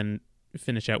quickly and then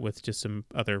finish out with just some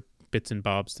other bits and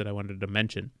bobs that I wanted to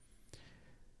mention.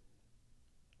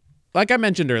 Like I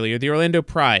mentioned earlier, the Orlando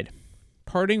Pride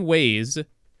parting ways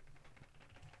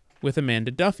with Amanda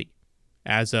Duffy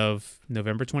as of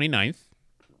November 29th.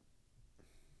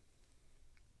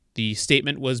 The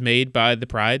statement was made by the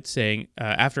Pride saying,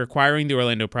 after acquiring the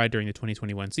Orlando Pride during the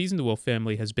 2021 season, the Wolf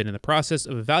family has been in the process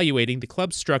of evaluating the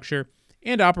club's structure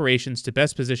and operations to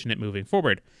best position it moving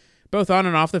forward, both on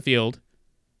and off the field.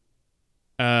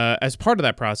 As part of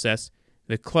that process,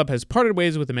 the club has parted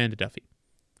ways with Amanda Duffy.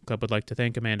 The club would like to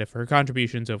thank Amanda for her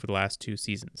contributions over the last 2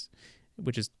 seasons,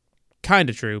 which is kind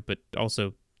of true, but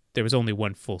also there was only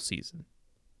 1 full season.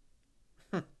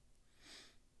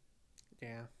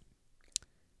 Yeah.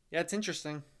 Yeah, it's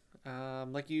interesting.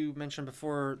 Like you mentioned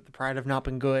before, the Pride have not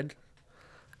been good.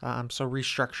 So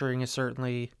restructuring is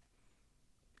certainly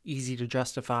easy to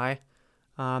justify.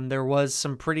 There was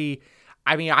some pretty...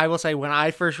 I mean, I will say when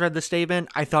I first read the statement,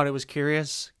 I thought it was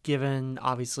curious, given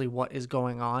obviously what is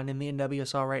going on in the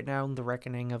NWSL right now, and the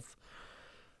reckoning of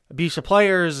abuse of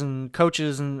players and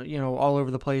coaches and, all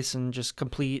over the place, and just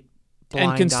complete blind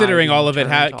and considering eye all of it being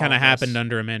kind of turned happened to all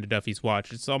under Amanda Duffy's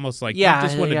watch, it's almost like this. you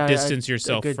just want to distance a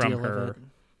yourself good from deal of her. it.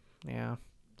 Yeah.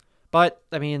 But,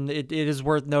 I mean, it is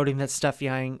worth noting that Steph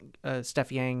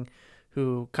Yang,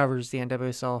 who covers the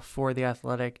NWSL for The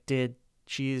Athletic,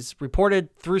 she's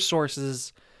reported through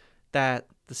sources that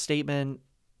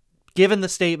given the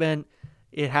statement,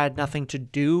 it had nothing to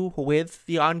do with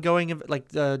the ongoing,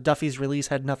 Duffy's release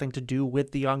had nothing to do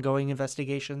with the ongoing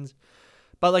investigations.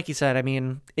 But like you said, I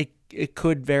mean, it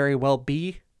could very well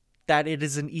be that it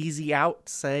is an easy out.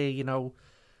 Say,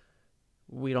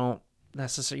 we don't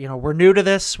necessarily, we're new to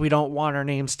this. We don't want our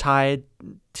names tied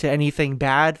to anything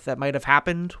bad that might have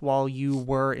happened while you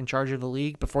were in charge of the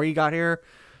league before you got here.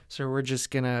 So we're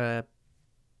just gonna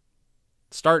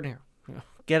start here.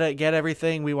 Get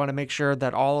everything. We want to make sure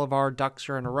that all of our ducks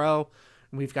are in a row,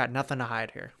 and we've got nothing to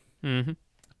hide here. Mm-hmm.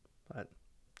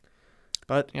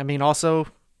 But I mean, also,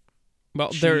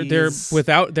 well,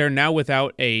 they're now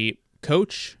without a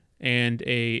coach and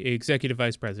a executive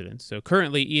vice president. So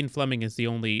currently, Ian Fleming is the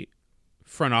only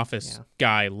front office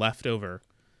guy left over.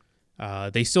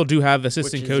 They still do have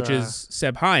assistant coaches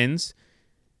Seb Hines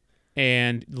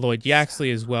and Lloyd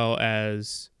Yaxley, as well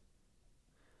as...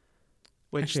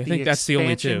 Which I think that's the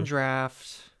only 2.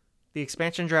 The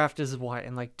expansion draft is what,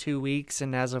 in 2 weeks,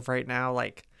 and as of right now,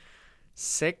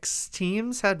 6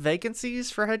 teams had vacancies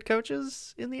for head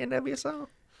coaches in the NWSL.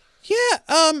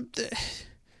 Yeah,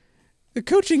 the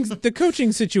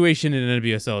coaching situation in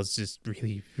NWSL is just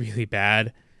really, really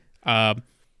bad.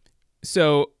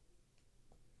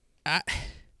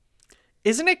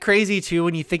 Isn't it crazy too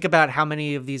when you think about how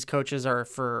many of these coaches are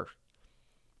for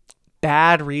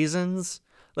bad reasons?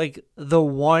 The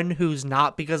one who's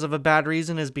not because of a bad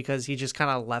reason is because he just kind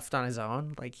of left on his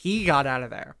own. He got out of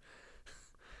there.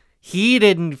 He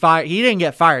didn't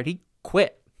get fired. He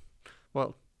quit.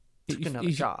 Well, took another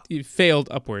job. He failed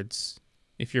upwards.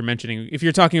 If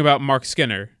you're talking about Mark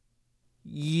Skinner.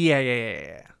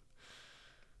 Yeah.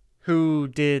 Who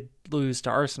did lose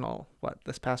to Arsenal,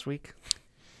 this past week?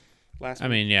 Last week. I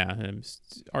mean, yeah.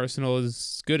 Arsenal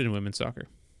is good in women's soccer.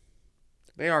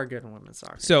 They are good in women's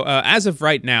soccer. So as of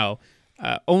right now,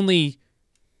 only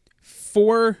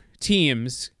 4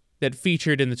 teams that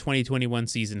featured in the 2021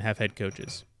 season have head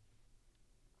coaches.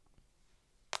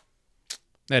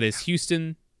 That is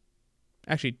Houston.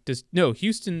 Actually,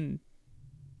 Houston...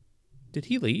 Did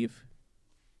he leave?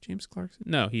 James Clarkson?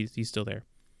 No, he's still there.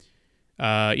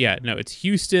 It's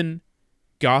Houston,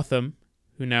 Gotham,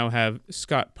 who now have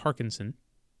Scott Parkinson.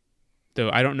 Though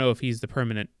I don't know if he's the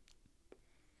permanent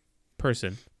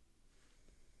person.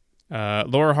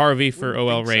 Laura Harvey for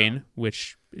OL Reign,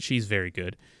 which she's very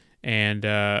good.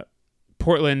 And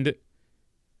Portland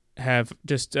have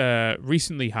just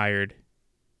recently hired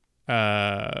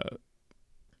Rhian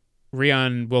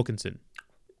Wilkinson.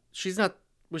 She's not...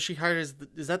 Was she hired as...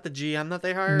 Is that the GM that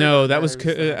they hired? No, that was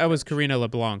Karina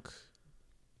LeBlanc.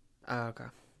 Oh, okay.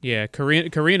 Yeah,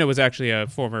 Karina was actually a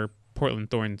former Portland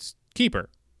Thorns keeper.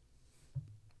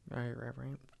 Right.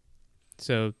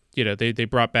 So, they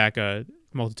brought back a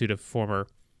multitude of former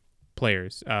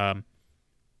players.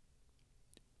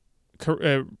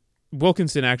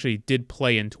 Wilkinson actually did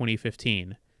play in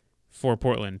 2015 for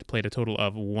Portland, played a total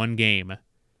of 1 game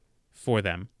for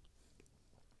them,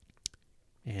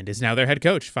 and is now their head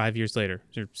coach 5 years later,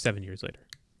 or 7 years later.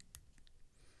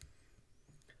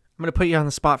 I'm going to put you on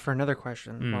the spot for another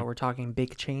question while we're talking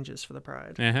big changes for the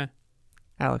Pride. Uh-huh.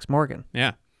 Alex Morgan.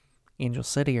 Yeah. Angel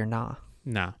City or nah?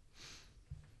 Nah.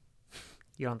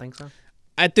 You don't think so?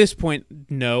 At this point,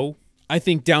 no. I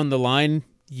think down the line,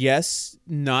 yes.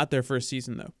 Not their first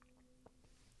season, though.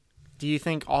 Do you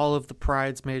think all of the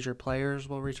Pride's major players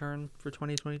will return for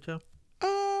 2022?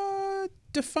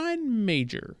 Define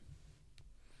major.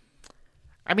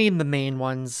 I mean, the main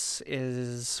ones is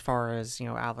as far as,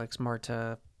 Alex,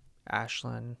 Marta,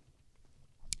 Ashlyn.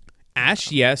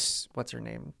 Ash, yes. What's her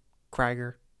name?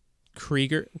 Krieger.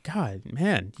 God,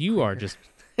 man, you are just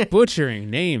butchering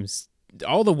names.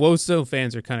 All the Woso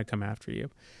fans are kind of come after you.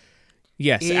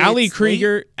 Yes, Ali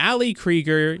Krieger, yes.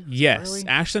 Really?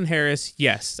 Ashlyn Harris,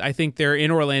 yes. I think they're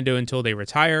in Orlando until they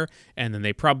retire, and then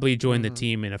they probably join the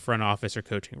team in a front office or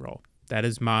coaching role. That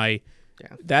is my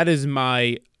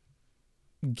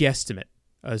guesstimate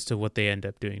as to what they end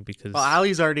up doing. Because Well,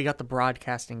 Ali's already got the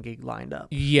broadcasting gig lined up.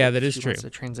 yeah, that is She true. wants to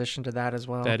transition to that as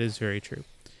well. That is very true.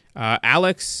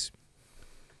 Alex,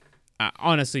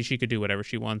 honestly, she could do whatever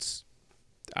she wants.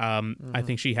 I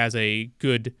think she has a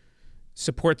good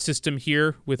support system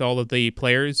here with all of the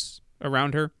players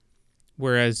around her.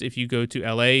 Whereas if you go to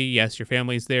LA, yes, your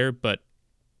family's there, but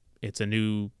it's a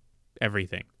new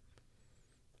everything.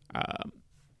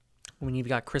 When you've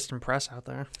got Kristen Press out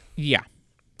there. Yeah.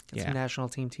 Some national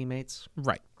team teammates.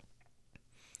 Right.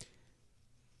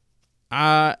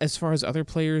 As far as other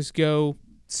players go,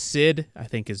 Sid, I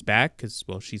think, is back because,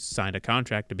 well, she's signed a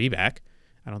contract to be back.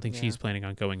 I don't think she's planning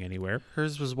on going anywhere.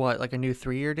 Hers was what, like a new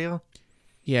 3-year deal?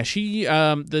 Yeah, she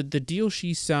the deal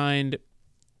she signed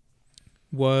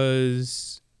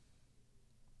was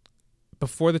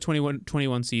before the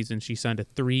 21 season. She signed a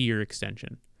 3-year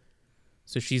extension,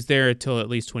 so she's there until at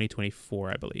least 2024,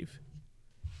 I believe.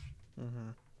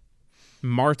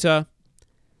 Marta,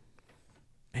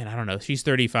 and I don't know. She's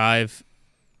 35.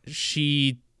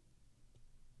 She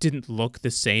didn't look the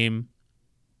same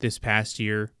this past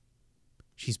year.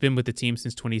 She's been with the team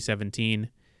since 2017.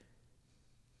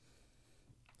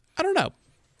 I don't know.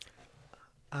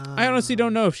 I honestly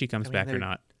don't know if she comes back or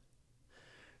not.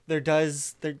 There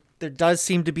does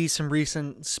seem to be some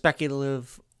recent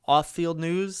speculative off-field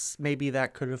news. Maybe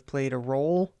that could have played a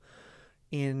role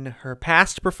in her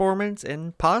past performance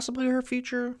and possibly her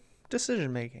future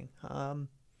decision making. But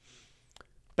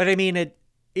I mean,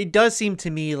 it does seem to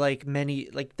me like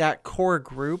that core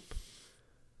group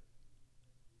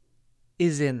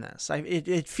is in this.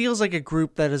 It feels like a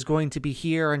group that is going to be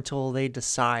here until they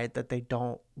decide that they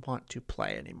don't want to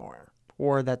play anymore,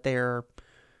 or that they're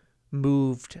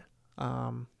moved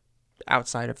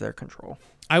outside of their control.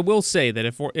 I will say that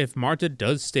if Marta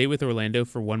does stay with Orlando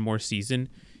for one more season,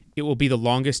 it will be the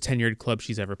longest tenured club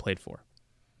she's ever played for.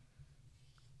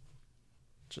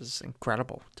 Which is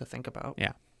incredible to think about.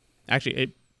 Yeah.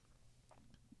 Actually,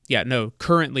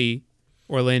 currently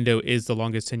Orlando is the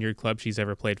longest tenured club she's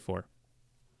ever played for.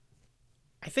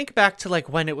 I think back to like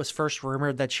when it was first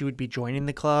rumored that she would be joining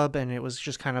the club, and it was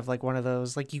just kind of like one of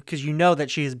those, like, because you know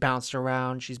that she has bounced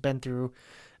around. She's been through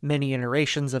many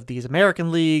iterations of these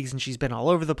American leagues, and she's been all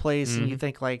over the place. And you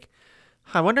think like,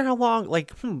 I wonder how long,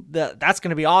 like, that's going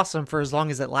to be awesome for as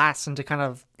long as it lasts. And to kind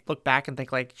of look back and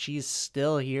think like she's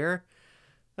still here,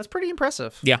 that's pretty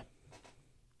impressive. Yeah.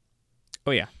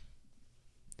 Oh yeah.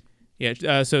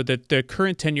 Yeah. So the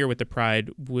current tenure with the Pride,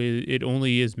 it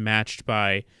only is matched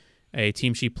by a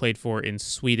team she played for in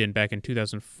Sweden back in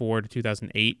 2004 to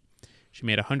 2008. She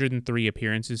made 103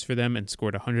 appearances for them and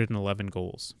scored 111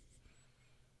 goals.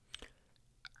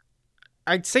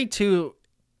 I'd say too,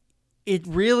 it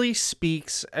really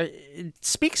speaks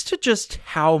to just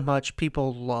how much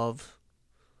people love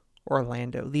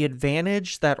Orlando, the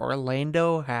advantage that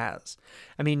Orlando has.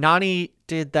 I mean, Nani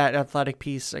did that athletic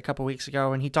piece a couple weeks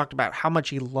ago, and he talked about how much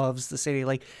he loves the city,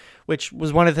 like, which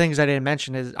was one of the things I didn't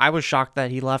mention. Is I was shocked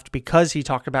that he left because he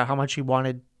talked about how much he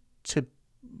wanted to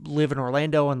live in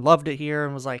Orlando and loved it here,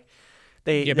 and was like,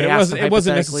 but it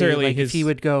wasn't necessarily like, his. If he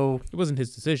would go, it wasn't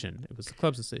his decision. It was the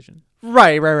club's decision.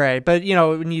 Right. But you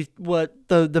know,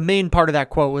 the main part of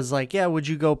that quote was like, yeah, would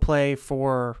you go play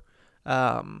for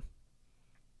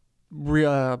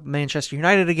Manchester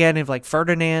United again if like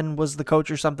Ferdinand was the coach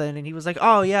or something? And he was like,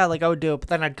 oh yeah, like I would do it, but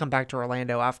then I'd come back to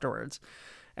Orlando afterwards.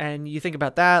 And you think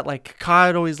about that, like Kaká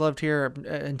had always lived here.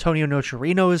 Antonio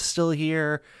Nocerino is still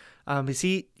here.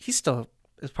 He's still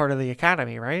is part of the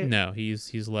academy, right? No,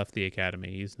 he's left the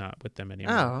academy. He's not with them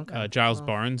anymore. Oh, okay. Giles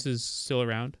Barnes is still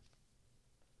around.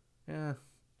 Yeah.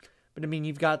 But I mean,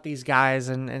 you've got these guys,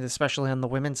 and especially on the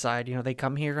women's side, you know, they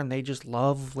come here and they just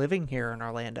love living here in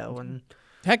Orlando. And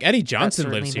heck, Eddie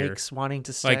Johnson lives here. Makes wanting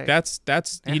to stay. Like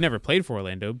that's he never played for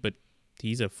Orlando, but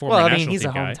he's a former Well, I national mean, he's team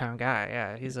a guy. hometown guy.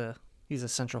 Yeah, he's a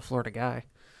Central Florida guy.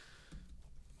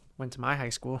 Went to my high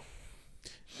school.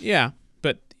 Yeah,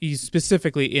 but he's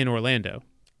specifically in Orlando.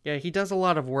 Yeah, he does a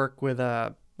lot of work with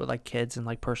like kids and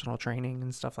like personal training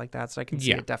and stuff like that. So I can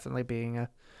see it definitely being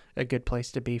a good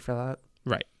place to be for that.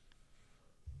 Right.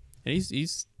 And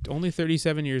he's only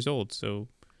 37 years old, so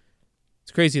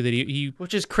it's crazy that he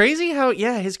which is crazy how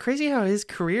his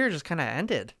career just kind of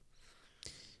ended.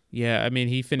 Yeah, I mean,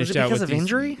 he finished Was it out because with of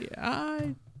injury?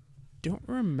 I don't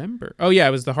remember. Oh yeah,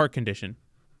 it was the heart condition.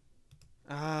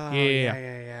 Oh, Yeah.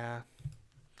 yeah.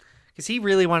 Because he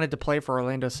really wanted to play for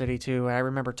Orlando City too. I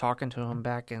remember talking to him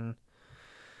back in,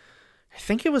 I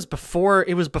think it was before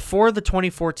the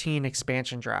 2014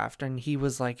 expansion draft, and he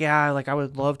was like, "Yeah, like I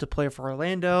would love to play for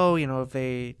Orlando. You know, if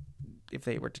they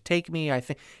were to take me, I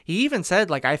think." He even said,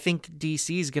 like, "I think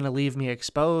DC is gonna leave me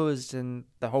exposed, and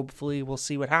hopefully we'll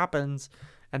see what happens."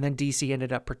 And then DC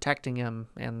ended up protecting him,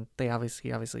 and he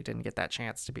obviously didn't get that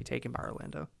chance to be taken by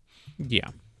Orlando. Yeah.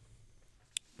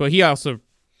 But he also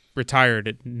retired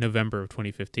in November of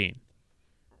 2015.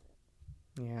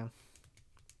 Yeah.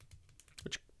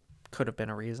 Which could have been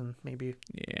a reason, maybe.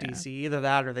 Yeah. DC, either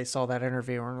that or they saw that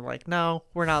interview and were like, "No,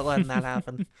 we're not letting that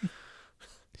happen."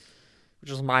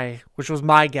 Which was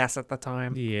my guess at the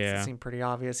time. Yeah. It seemed pretty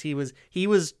obvious. He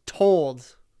was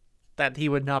told that he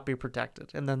would not be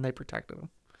protected, and then they protected him.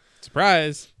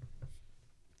 Surprise.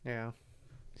 Yeah.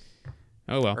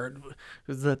 Oh well.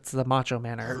 That's the Macho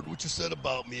Man. I heard what you said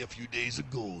about me a few days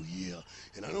ago, yeah.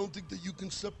 And I don't think that you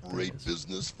can separate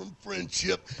business from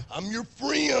friendship. I'm your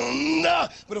friend.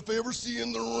 But if I ever see you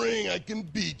in the ring, I can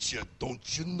beat you.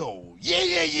 Don't you know?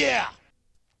 Yeah.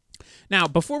 Now,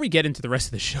 before we get into the rest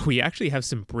of the show, we actually have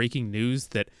some breaking news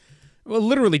that, well,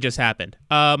 literally just happened.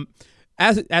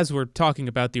 As we're talking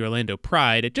about the Orlando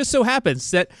Pride, it just so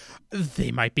happens that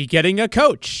they might be getting a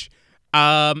coach.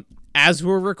 As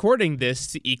we're recording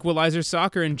this, Equalizer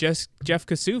Soccer and Jeff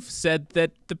Kassouf said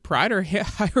that the Pride are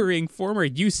hiring former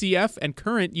UCF and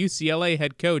current UCLA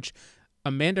head coach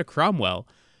Amanda Cromwell.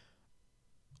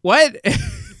 What?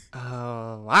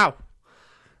 Oh, wow.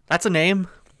 That's a name.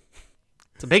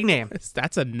 It's a big name.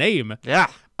 That's a name.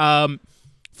 Yeah.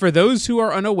 For those who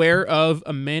are unaware of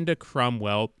Amanda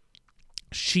Cromwell,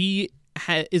 she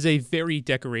is a very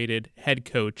decorated head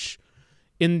coach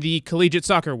in the collegiate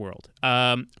soccer world.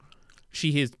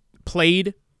 She has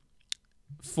played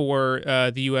for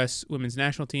the U.S. women's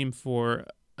national team for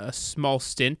a small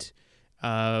stint,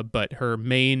 but her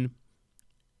main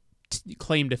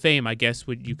claim to fame, I guess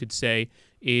what you could say,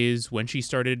 is when she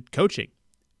started coaching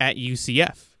at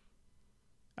UCF.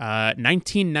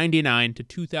 1999 to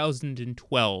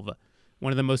 2012,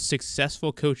 one of the most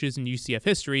successful coaches in UCF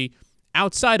history,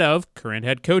 outside of current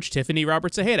head coach Tiffany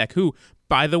Roberts-Ahedek, who,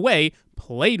 by the way,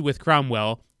 played with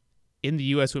Cromwell in the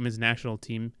U.S. women's national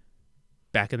team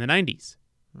back in the 90s.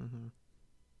 Mm-hmm.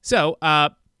 So,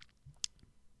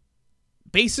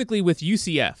 basically with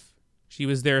UCF, she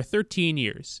was there 13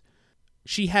 years.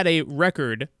 She had a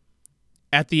record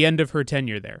at the end of her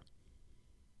tenure there,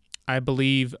 I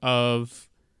believe, of,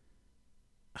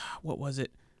 what was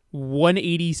it?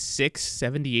 186,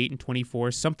 78, and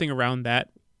 24, something around that.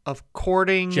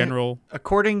 According to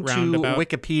roundabout.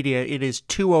 Wikipedia, it is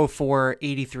 204,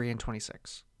 83, and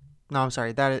 26. No, I'm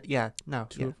sorry.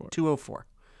 204.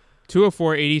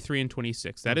 204, 83, and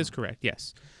 26. That is correct,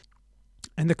 yes.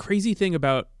 And the crazy thing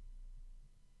about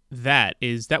that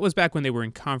is that was back when they were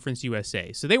in Conference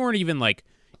USA. So they weren't even like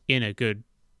in a good,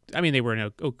 I mean, they were in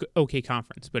a okay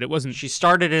conference, but it wasn't. She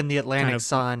started in the Atlantic kind of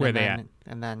Sun. where and they then, at.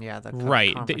 And then, yeah. The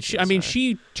right. conference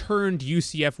She turned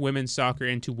UCF women's soccer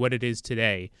into what it is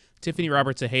today. Tiffany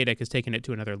Roberts-Ahedek has taken it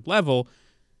to another level,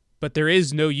 but there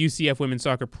is no UCF women's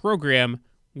soccer program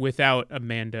without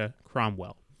Amanda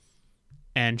Cromwell.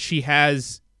 And she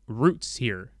has roots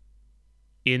here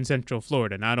in Central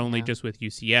Florida, not only just with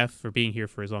UCF for being here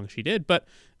for as long as she did, but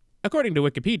according to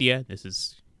Wikipedia, this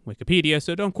is Wikipedia,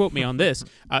 so don't quote me on this,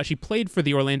 she played for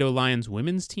the Orlando Lions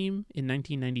women's team in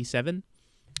 1997,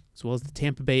 as well as the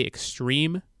Tampa Bay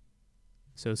Extreme.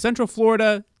 So Central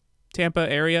Florida,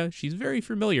 Tampa area, she's very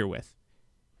familiar with.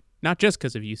 Not just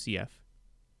because of UCF.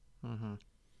 Mm-hmm.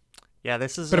 Yeah,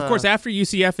 this is... But of course, after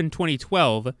UCF in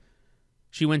 2012,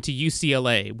 she went to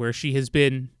UCLA, where she has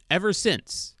been ever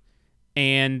since,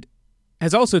 and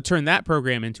has also turned that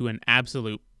program into an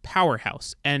absolute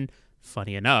powerhouse. And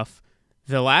funny enough,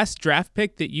 the last draft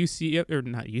pick that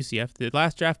the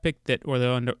last draft pick that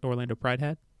Orlando Pride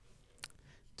had,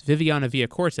 it's Viviana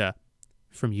Villacorta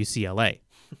from UCLA.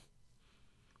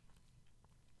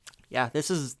 Yeah, this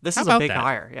is a big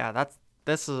hire. Yeah,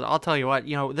 this is. I'll tell you what.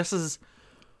 This is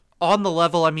on the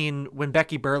level. I mean, when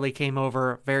Becky Burley came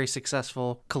over, very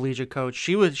successful collegiate coach.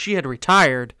 She had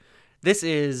retired. This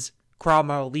is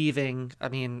Cromwell leaving. I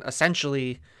mean,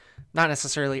 essentially, not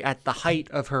necessarily at the height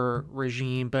of her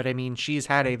regime, but I mean, she's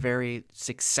had a very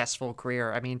successful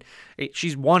career. I mean,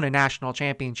 she's won a national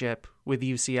championship with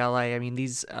UCLA. I mean,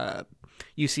 these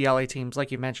UCLA teams,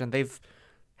 like you mentioned, they've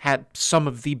had some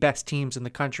of the best teams in the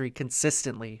country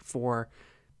consistently for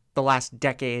the last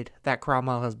decade that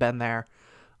Cromwell has been there.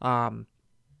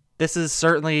 this is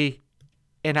certainly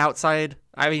outside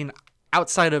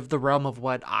of the realm of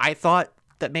what I thought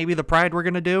that maybe the Pride were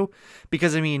going to do.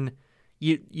 Because, I mean,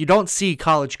 you don't see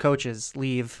college coaches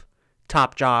leave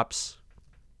top jobs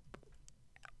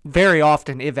very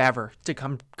often, if ever, to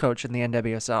come coach in the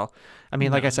NWSL. I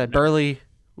mean, like I said, Burley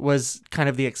was kind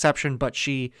of the exception, but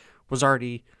she was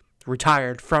already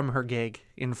retired from her gig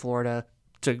in Florida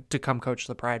to come coach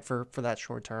the Pride for that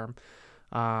short term.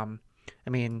 I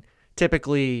mean,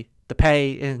 typically the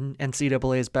pay in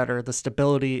NCAA is better. The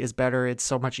stability is better. It's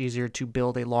so much easier to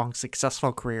build a long,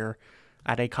 successful career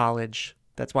at a college.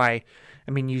 That's why,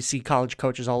 I mean, you see college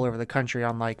coaches all over the country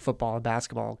on like football and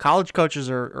basketball. College coaches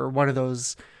are one of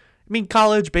those, I mean,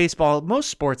 college, baseball, most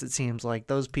sports, it seems like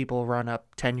those people run up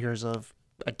 10 years of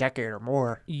a decade or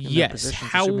more. Yes.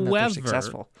 However,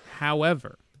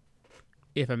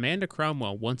 if Amanda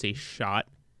Cromwell wants a shot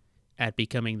at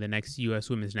becoming the next U.S.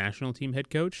 Women's National Team head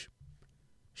coach,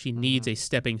 she needs a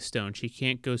stepping stone. She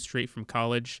can't go straight from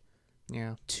college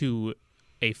to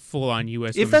a full-on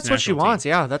U.S. If that's what she wants,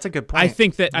 yeah, that's a good point. I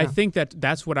think that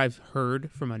that's what I've heard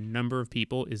from a number of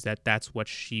people, is that that's what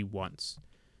she wants.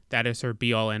 That is her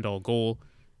be-all, end-all goal.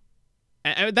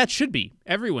 And that should be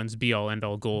everyone's be-all,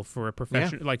 end-all goal for a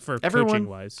profession, like for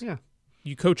coaching-wise. Yeah,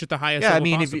 you coach at the highest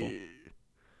level possible.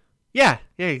 Yeah,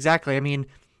 exactly. I mean,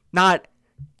 not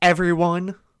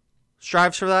everyone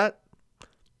strives for that,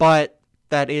 but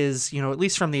that is, at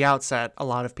least from the outset, a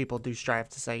lot of people do strive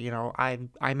to say,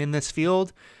 I'm in this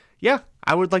field. Yeah,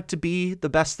 I would like to be the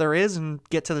best there is and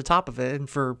get to the top of it. And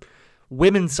for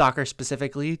women's soccer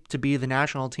specifically, to be the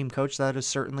national team coach, that is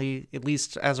certainly, at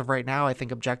least as of right now, I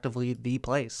think objectively the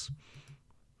place.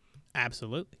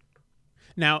 Absolutely.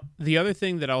 Now, the other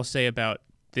thing that I'll say about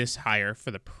this hire,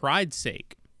 for the Pride's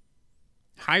sake,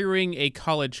 hiring a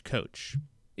college coach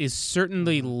is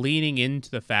certainly leaning into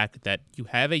the fact that you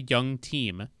have a young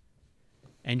team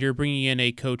and you're bringing in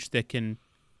a coach that can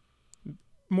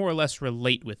more or less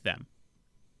relate with them.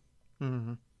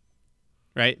 Mm-hmm.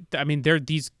 Right? I mean,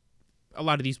 a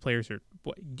lot of these players are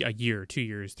a year, 2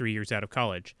 years, 3 years out of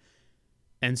college.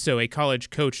 And so a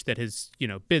college coach that has,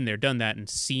 been there, done that, and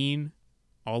seen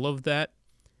all of that,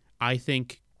 I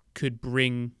think could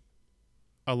bring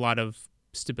a lot of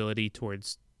stability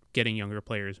towards getting younger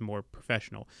players more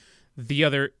professional. The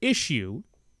other issue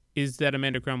is that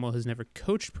Amanda Cromwell has never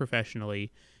coached professionally,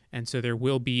 and so there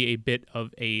will be a bit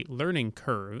of a learning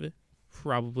curve,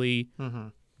 probably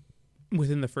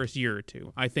within the first year or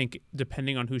two. I think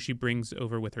depending on who she brings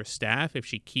over with her staff, if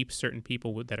she keeps certain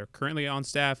people that are currently on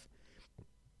staff,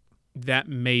 that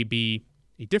may be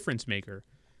a difference maker,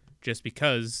 just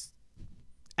because,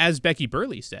 as Becky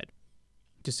Burley said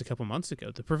just a couple months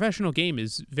ago, the professional game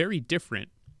is very different.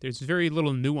 There's very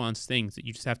little nuanced things that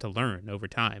you just have to learn over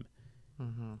time.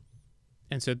 Mm-hmm.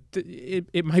 And so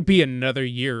it might be another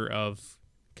year of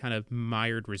kind of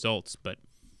mired results, but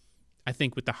I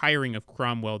think with the hiring of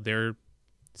Cromwell, they're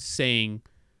saying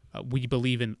we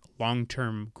believe in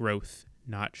long-term growth,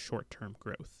 not short-term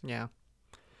growth. Yeah.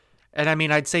 And I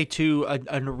mean, I'd say too,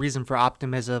 a reason for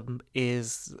optimism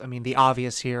is, I mean, the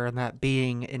obvious here, and that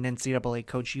being an NCAA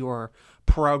coach, you are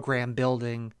program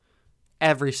building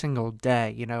every single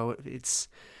day. It's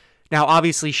now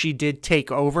obviously she did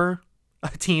take over a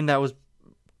team that was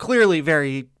clearly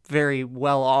very, very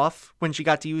well off when she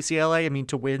got to UCLA. I mean,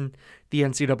 to win the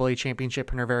NCAA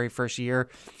championship in her very first year,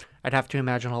 I'd have to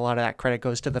imagine a lot of that credit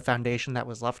goes to the foundation that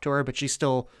was left to her, but she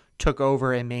still took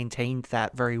over and maintained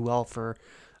that very well for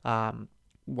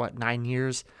 9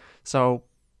 years. So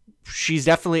she's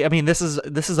definitely, I mean, this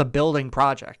is a building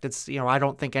project. It's, I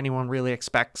don't think anyone really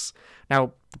expects,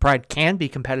 now the Pride can be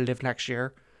competitive next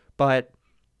year, but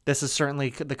this is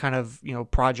certainly the kind of,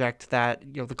 project that,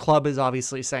 the club is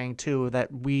obviously saying too,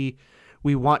 that we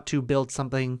want to build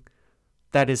something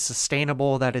that is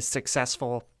sustainable, that is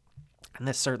successful. And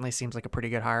this certainly seems like a pretty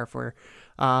good hire for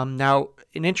her. Now,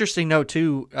 an interesting note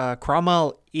too,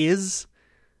 Cromwell is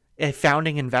a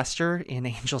founding investor in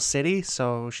Angel City,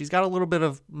 so she's got a little bit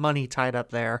of money tied up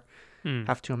there.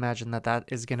 Have to imagine that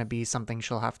is going to be something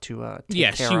she'll have to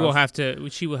take care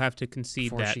of. She will have to concede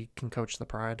before that she can coach the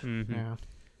Pride. Mm-hmm. Yeah.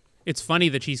 It's funny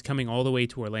that she's coming all the way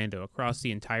to Orlando, across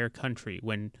the entire country,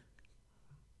 when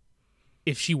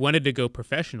if she wanted to go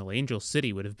professional, Angel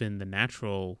City would have been the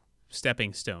natural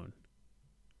stepping stone.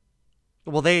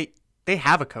 Well, they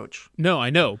have a coach. No, I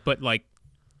know, but like,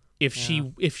 if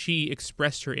she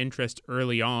expressed her interest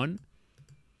early on,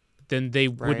 then they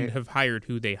wouldn't have hired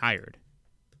who they hired.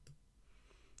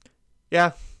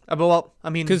 Yeah, well,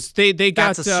 I mean, because they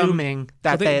got that's assuming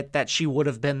that she would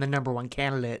have been the number one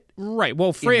candidate. Right.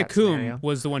 Well, Freya Kuhn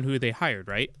was the one who they hired,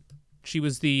 right? She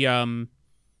was the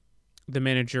the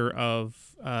manager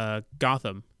of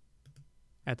Gotham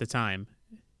at the time.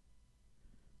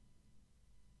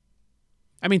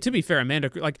 I mean, to be fair,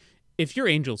 if you're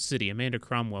Angel City, Amanda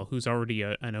Cromwell, who's already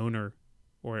an owner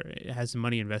or has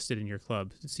money invested in your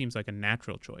club, it seems like a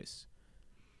natural choice.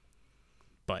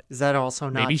 But Is that also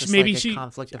not maybe just maybe like a she,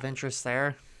 conflict of interest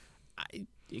there?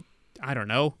 I don't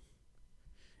know.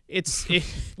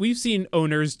 We've seen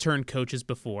owners turn coaches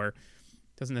before.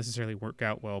 Doesn't necessarily work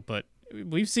out well, but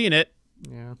we've seen it.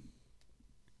 Yeah.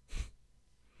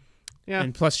 Yeah.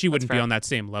 And plus, she wouldn't be fair. on that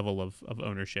same level of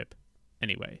ownership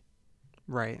anyway.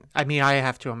 Right. I mean, I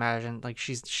have to imagine like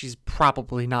she's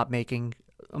probably not making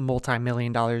a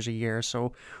multi-million dollars a year,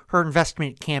 so her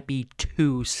investment can't be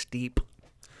too steep.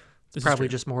 This is Probably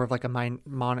true. just more of like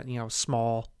a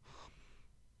small.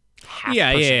 Half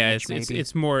Yeah. percentage,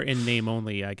 It's more in name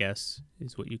only, I guess,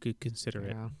 is what you could consider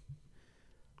it. yeah.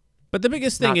 But the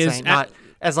biggest thing Not is, saying, not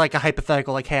as like a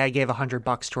hypothetical, like, hey, I gave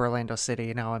 $100 to Orlando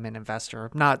City, now I'm an investor.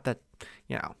 Not that,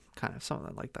 kind of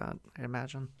something like that, I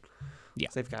imagine. Yeah.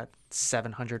 'Cause they've got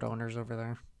 700 owners over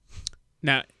there.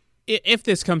 now, if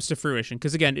this comes to fruition,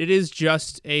 because again, it is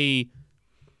just a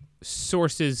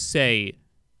sources say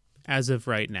as of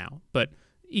right now, but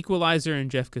Equalizer and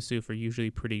Jeff Kassouf are usually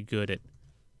pretty good at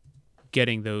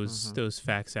getting those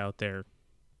facts out there.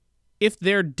 If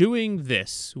they're doing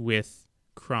this with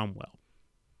Cromwell,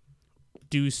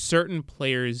 do certain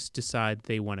players decide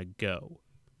they want to go?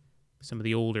 Some of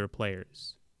the older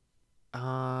players.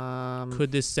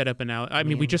 Could this set up I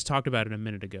mean, we just talked about it a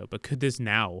minute ago, but could this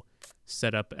now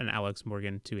set up an Alex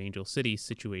Morgan to Angel City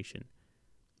situation?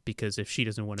 Because if she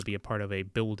doesn't want to be a part of a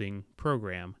building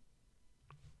program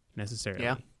necessarily.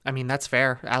 Yeah. I mean, that's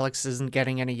fair. Alex isn't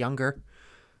getting any younger.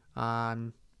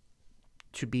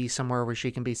 To be somewhere where she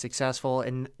can be successul,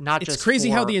 and not just It's crazy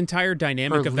how for the entire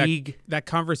dynamic her of league. that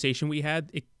conversation we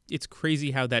had, it's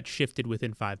crazy how that shifted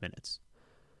within 5 minutes.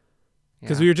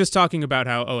 Because we were just talking about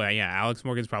how, Alex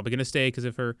Morgan's probably going to stay because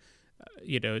of her,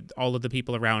 all of the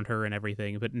people around her and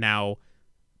everything. But now,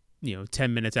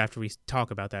 10 minutes after we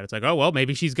talk about that, it's like, oh, well,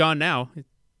 maybe she's gone now. It's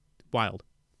wild.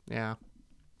 Yeah.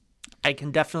 I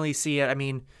can definitely see it. I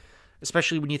mean,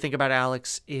 especially when you think about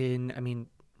Alex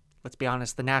let's be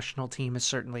honest, the national team is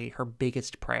certainly her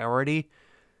biggest priority.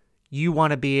 You want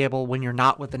to be able, when you're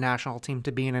not with the national team,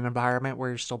 to be in an environment where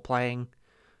you're still playing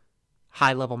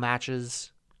high-level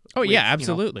matches. Oh, with, yeah,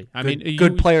 absolutely.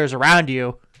 Good players around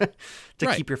you to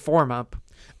Right. keep your form up.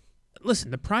 Listen,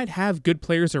 the Pride have good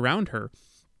players around her.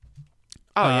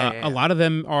 Oh, yeah. A lot of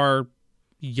them are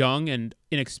young and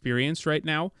inexperienced right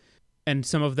now, and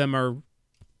some of them are,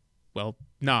 well,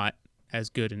 not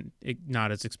as good and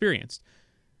not as experienced.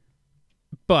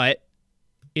 But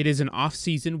it is an off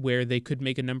season where they could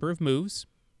make a number of moves,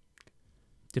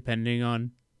 depending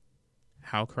on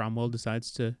how Cromwell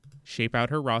decides to shape out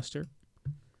her roster.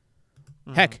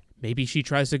 Heck, maybe she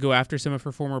tries to go after some of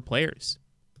her former players.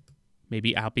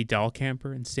 Maybe Alpi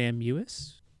Dahlkamper and Sam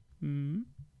Mewis.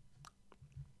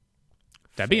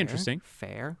 That'd be interesting.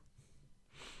 Fair.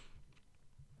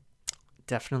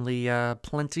 Definitely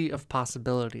plenty of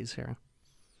possibilities here.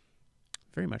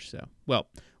 Very much so. Well,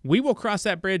 we will cross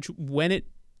that bridge when it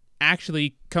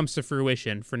actually comes to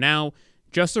fruition. For now,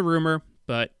 just a rumor,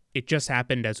 but it just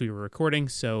happened as we were recording,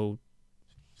 so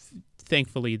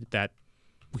thankfully that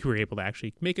we were able to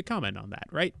actually make a comment on that,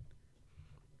 right?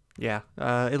 Yeah.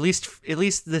 At least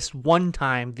this one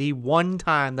time, the one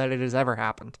time that it has ever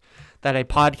happened, that a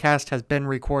podcast has been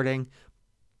recording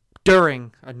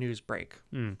during a news break,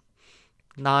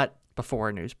 not before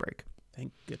a news break.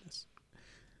 Thank goodness.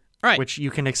 All right. Which you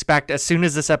can expect as soon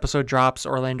as this episode drops.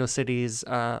 Orlando City's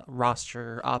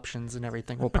roster options and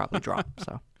everything will probably drop.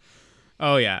 So.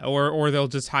 Oh yeah, or they'll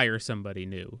just hire somebody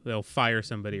new. They'll fire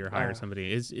somebody or hire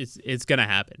somebody. It's gonna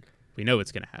happen. We know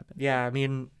it's gonna happen. Yeah, I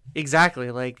mean,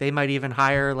 exactly. Like they might even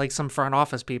hire like some front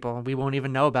office people, and we won't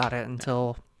even know about it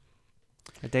until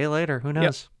a day later. Who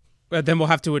knows? But then we'll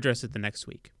have to address it the next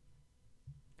week.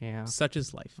 Yeah. Such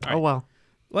is life. All Oh right. well.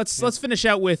 Let's finish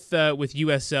out with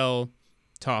USL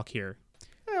talk here.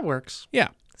 It works. Yeah.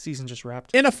 Season just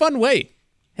wrapped. In a fun way.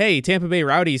 Hey, Tampa Bay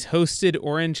Rowdies hosted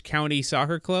Orange County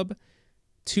Soccer Club.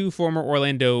 2 former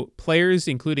Orlando players,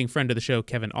 including friend of the show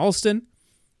Kevin Alston,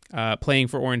 playing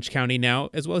for Orange County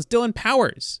now, as well as Dylan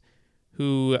Powers,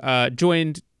 who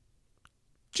joined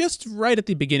just right at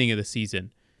the beginning of the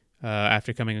season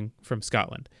after coming from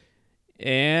Scotland.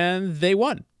 And they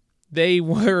won. They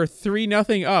were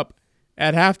 3-0 up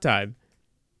at halftime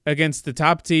against the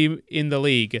top team in the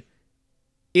league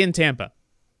in Tampa.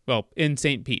 Well, in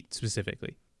St. Pete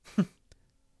specifically.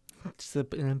 It's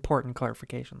an important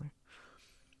clarification there.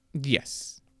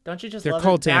 Yes. Don't you just They're love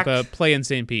called it? Tampa, play in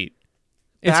St. Pete.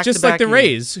 It's just like the Back-to-back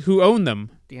Rays, who own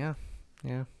them. Yeah.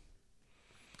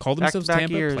 Call themselves Back-to-back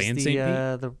Tampa, years, play in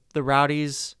St. Pete. the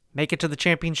Rowdies make it to the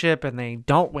championship and they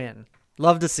don't win.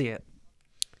 Love to see it.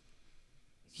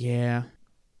 Yeah.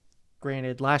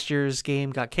 Granted, last year's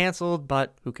game got canceled,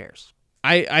 but who cares?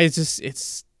 I just,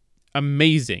 it's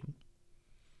amazing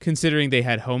considering they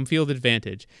had home field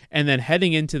advantage. And then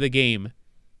heading into the game,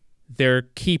 their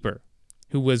keeper,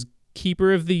 who was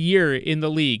keeper of the year in the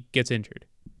league, gets injured.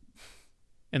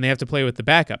 And they have to play with the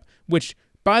backup, which,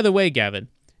 by the way, Gavin,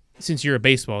 since you're a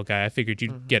baseball guy, I figured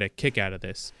you'd get a kick out of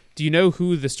this. Do you know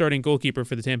who the starting goalkeeper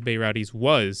for the Tampa Bay Rowdies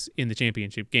was in the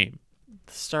championship game?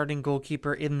 The starting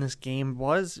goalkeeper in this game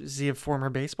is he a former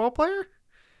baseball player?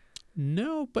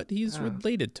 No, but he's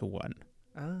related to one.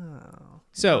 Oh.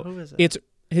 So who is it?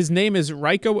 His name is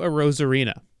Rico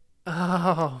Arozarena.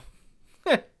 Oh.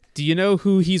 Do you know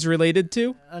who he's related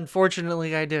to?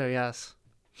 Unfortunately, I do, yes.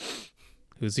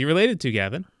 Who's he related to,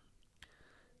 Gavin?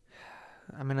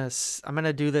 I'm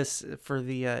gonna do this for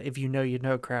the if you know you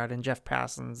know crowd and Jeff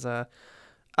Passon's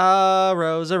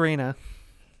Rose Arena.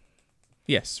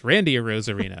 Yes, Randy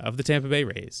Arozarena of the Tampa Bay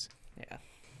Rays. Yeah.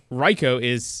 Rico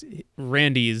is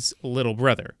Randy's little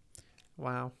brother.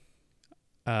 Wow.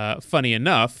 Funny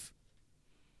enough,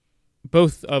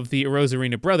 both of the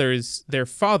Arozarena brothers, their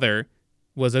father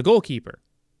was a goalkeeper.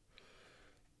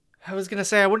 I was gonna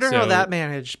say I wonder So- how that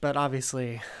managed, but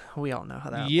obviously we all know how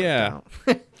that Yeah. worked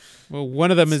out. Well,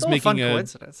 one of them is Still a fun making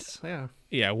coincidence. Yeah.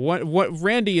 Yeah, what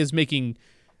Randy is making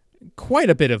quite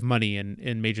a bit of money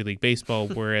in Major League Baseball,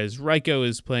 whereas Rico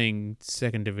is playing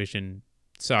second division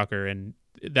soccer, and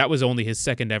that was only his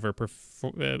second ever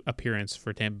appearance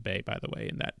for Tampa Bay, by the way,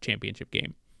 in that championship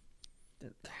game.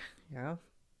 Yeah.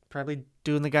 Probably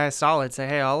doing the guy a solid. Say,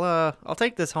 hey, I'll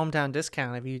take this hometown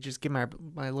discount if you just give my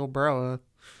little bro a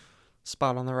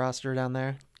spot on the roster down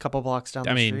there, a couple blocks down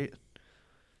the street.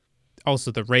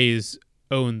 Also, the Rays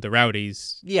own the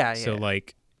Rowdies. Yeah. So,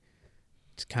 like,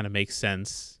 it kind of makes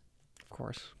sense. Of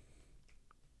course.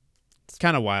 It's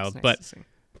kind of wild. It's nice But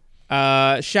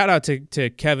to see. shout out to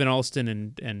Kevin Alston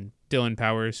and Dylan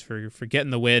Powers for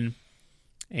getting the win.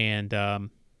 And,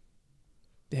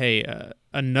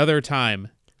 another time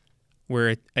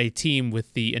where a team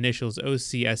with the initials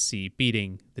OCSC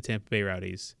beating the Tampa Bay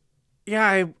Rowdies.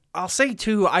 Yeah, I'll say,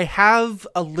 too, I have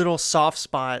a little soft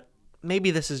spot.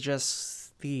 Maybe this is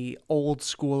just the old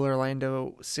school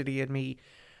Orlando City in me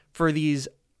for these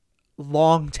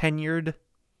long-tenured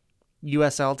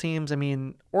USL teams. I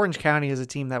mean, Orange County is a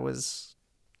team that was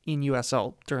in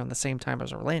USL during the same time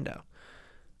as Orlando.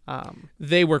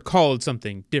 They were called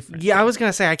something different. Yeah, I was going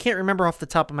to say, I can't remember off the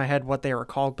top of my head what they were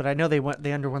called, but I know they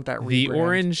underwent that rebrand. The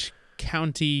Orange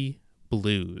County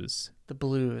Blues. The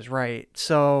Blues, right.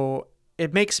 So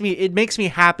it makes me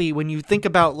happy when you think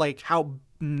about like how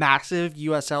massive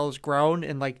USL has grown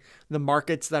and like the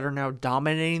markets that are now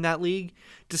dominating that league,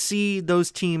 to see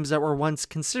those teams that were once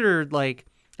considered like,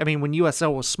 I mean, when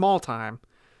USL was small time,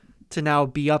 to now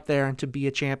be up there and to be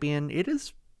a champion. It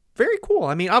is very cool.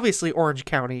 I mean, obviously Orange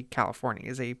County, California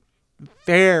is a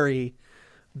very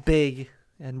big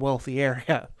and wealthy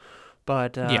area.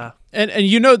 But yeah, and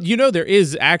you know there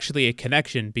is actually a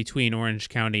connection between Orange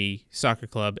County Soccer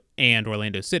Club and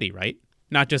Orlando City, right?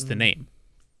 Not just the name.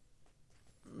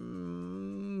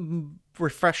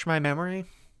 refresh my memory.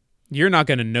 You're not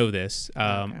going to know this,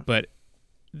 Okay. but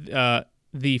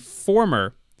the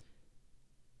former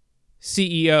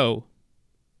CEO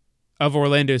of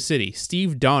Orlando City,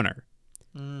 Steve Donner,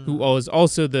 who was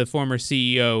also the former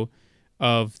CEO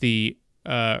of the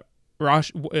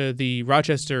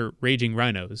Rochester Raging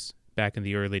Rhinos back in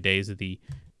the early days of the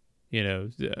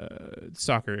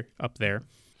soccer up there.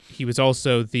 He was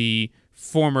also he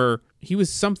was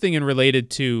something and related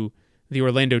to the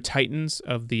Orlando Titans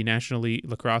of the National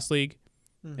Lacrosse League.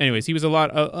 Anyways, he was a lot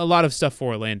of stuff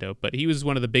for Orlando, but he was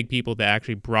one of the big people that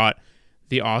actually brought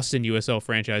the Austin USL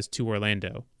franchise to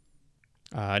Orlando.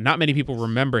 Not many people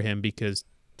remember him because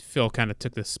Phil kind of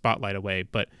took the spotlight away,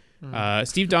 but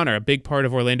Steve Donner, a big part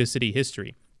of Orlando City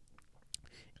history.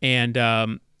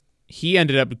 And he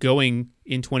ended up going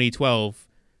in 2012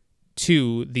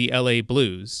 to the LA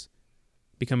Blues,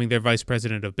 becoming their vice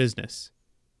president of business.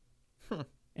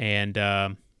 And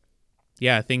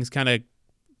things kind of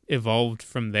evolved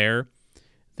from there.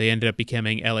 They ended up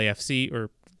becoming LAFC, or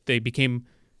they became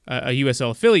a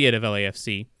USL affiliate of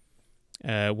LAFC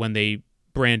when they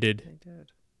branded. They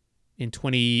did. In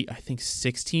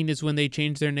 2016 is when they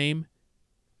changed their name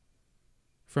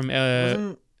from the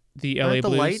LA Aren't the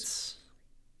Blues. Lights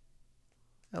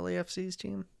LAFC's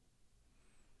team?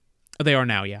 They are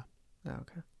now, yeah. Oh,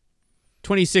 okay.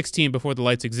 2016, before the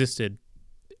Lights existed,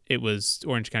 it was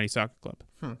Orange County Soccer Club.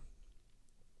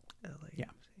 LA. Yeah.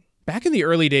 Back in the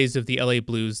early days of the LA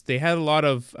Blues, they had a lot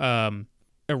of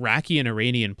Iraqi and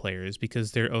Iranian players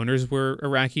because their owners were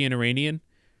Iraqi and Iranian.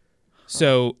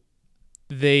 So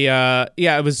they,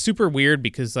 it was super weird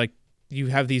because like you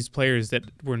have these players that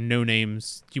were no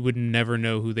names. You would never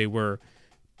know who they were,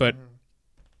 but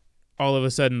all of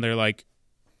a sudden they're like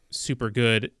super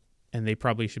good and they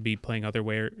probably should be playing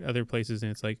other places.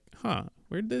 And it's like,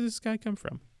 where did this guy come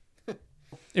from?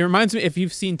 It reminds me, if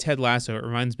you've seen Ted Lasso, it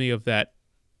reminds me of that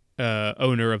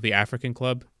owner of the African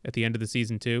club at the end of the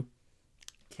season 2.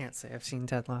 Can't say I've seen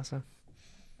Ted Lasso.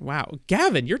 Wow,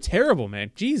 Gavin, you're terrible,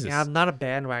 man. Jesus. Yeah, I'm not a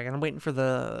bandwagon. I'm waiting for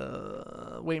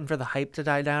the hype to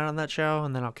die down on that show,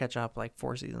 and then I'll catch up like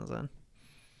 4 seasons in.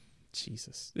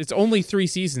 Jesus, it's only 3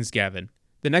 seasons, Gavin.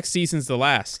 The next season's the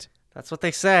last. That's what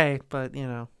they say, but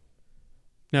No,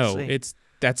 we'll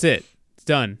that's it. It's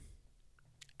done.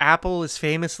 Apple is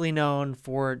famously known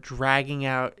for dragging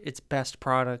out its best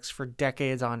products for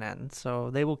decades on end, so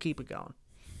they will keep it going.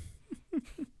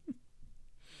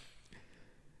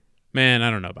 Man,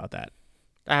 I don't know about that.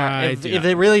 If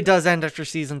it really does end after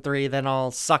season 3, then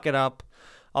I'll suck it up.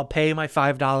 I'll pay my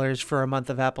 $5 for a month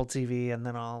of Apple TV, and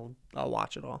then I'll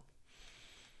watch it all.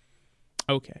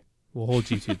 Okay, we'll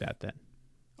hold you to that then.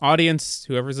 Audience,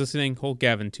 whoever's listening, hold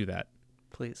Gavin to that.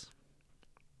 Please.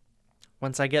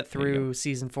 Once I get through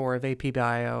season 4 of AP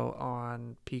Bio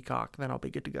on Peacock, then I'll be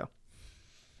good to go.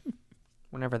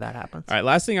 Whenever that happens. All right,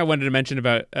 last thing I wanted to mention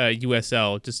about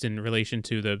USL, just in relation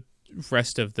to the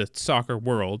rest of the soccer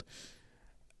world.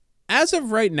 As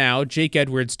of right now, Jake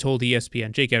Edwards told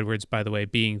ESPN, Jake Edwards, by the way,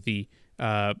 being the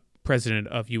president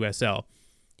of USL,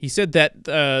 he said that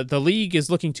the league is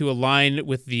looking to align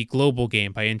with the global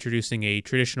game by introducing a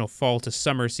traditional fall to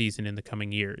summer season in the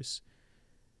coming years.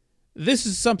 This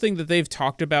is something that they've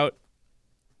talked about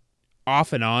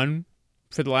off and on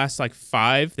for the last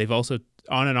 5. They've also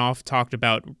on and off talked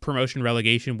about promotion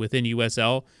relegation within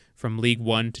USL from League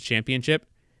One to Championship.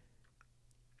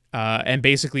 And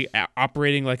basically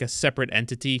operating like a separate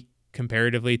entity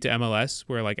comparatively to MLS,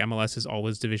 where MLS is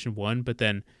always Division 1, but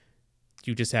then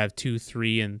you just have 2,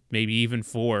 3, and maybe even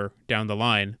 4 down the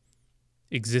line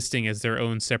existing as their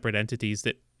own separate entities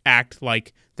that act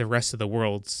like the rest of the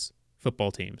world's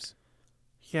football teams.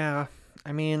 Yeah,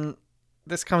 I mean,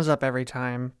 this comes up every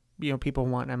time. People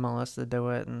want MLS to do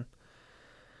it, and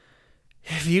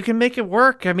if you can make it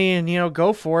work, I mean,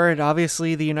 go for it.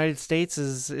 Obviously, the United States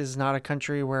is not a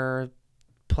country where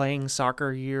playing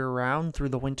soccer year-round through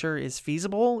the winter is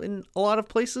feasible in a lot of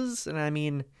places. And I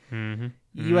mean,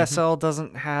 USL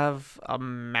doesn't have a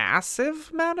massive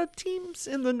amount of teams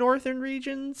in the northern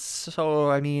regions. So,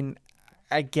 I mean,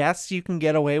 I guess you can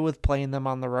get away with playing them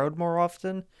on the road more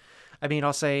often. I mean,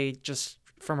 I'll say just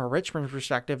from a Richmond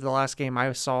perspective, the last game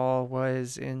I saw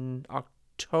was in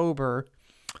October.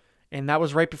 And that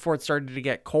was right before it started to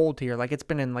get cold here. It's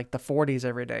been in the 40s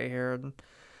every day here. And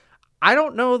I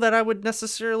don't know that I would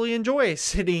necessarily enjoy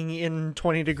sitting in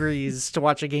 20 degrees to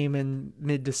watch a game in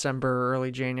mid-December or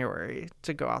early January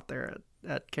to go out there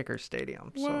at Kicker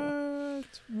Stadium. So.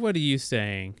 What are you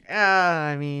saying?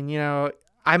 I mean,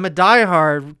 I'm a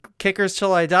diehard Kickers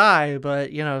till I die,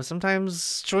 but,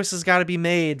 sometimes choices got to be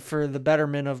made for the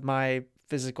betterment of my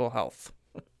physical health.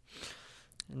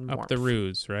 Up the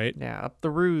ruse, right? Yeah, up the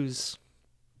ruse.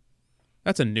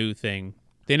 That's a new thing.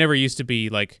 They never used to be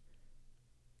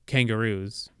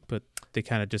kangaroos, but they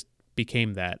kind of just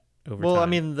became that over time. Well, I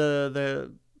mean,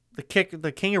 the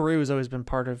kangaroo has always been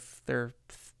part of their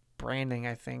branding,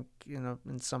 I think,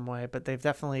 in some way. But they've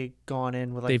definitely gone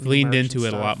in with they've new leaned merch into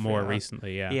and it a lot stuff. more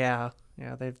recently. Yeah.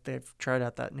 Yeah. They've tried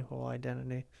out that new whole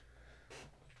identity.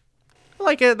 I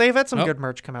like it. They've had some good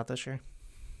merch come out this year.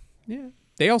 Yeah.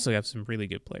 They also have some really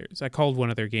good players. I called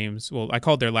one of their games. Well, I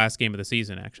called their last game of the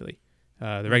season, actually,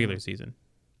 the regular season.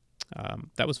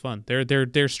 That was fun.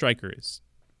 Their striker is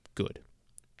good.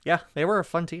 Yeah, they were a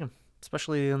fun team,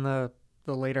 especially in the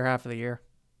later half of the year.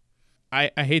 I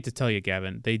hate to tell you,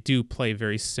 Gavin, they do play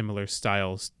very similar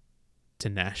styles to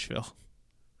Nashville.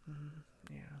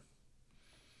 Yeah,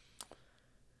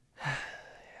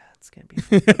 it's gonna be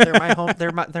fun. They're my home.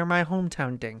 They're my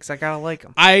hometown dinks. I gotta like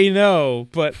them. I know,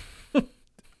 but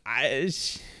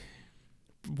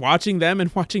watching them and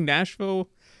watching Nashville,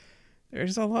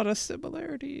 there's a lot of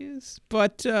similarities.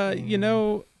 But I am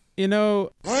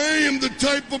the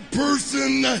type of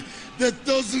person that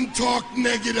doesn't talk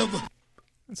negative.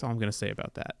 That's all I'm gonna say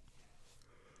about that.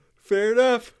 Fair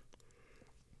enough.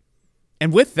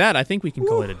 And with that, I think we can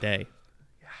call it a day.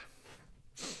 Yeah.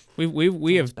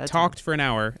 We have talked for an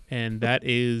hour, and that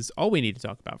is all we need to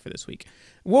talk about for this week.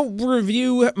 We'll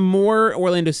review more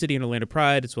Orlando City and Orlando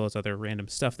Pride, as well as other random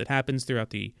stuff that happens throughout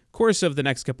the course of the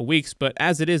next couple weeks. But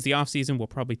as it is the off season, we'll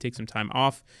probably take some time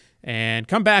off and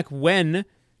come back when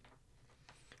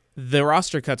the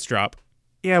roster cuts drop.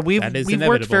 Yeah, we've inevitable.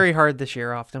 worked very hard this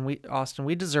year, Austin.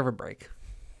 We deserve a break.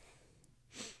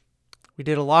 We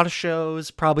did a lot of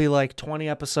shows, probably like 20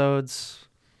 episodes.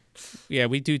 Yeah,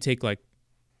 we do take like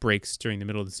breaks during the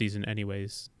middle of the season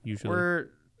anyways, usually.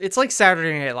 It's like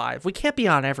Saturday Night Live. We can't be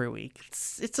on every week.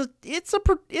 It's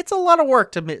a lot of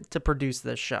work to produce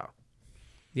this show.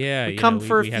 Yeah, we come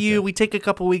for a few, we take a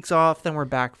couple weeks off, then we're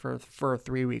back for a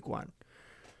 3-week one.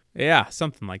 Yeah,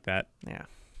 something like that. Yeah.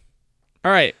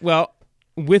 All right, well,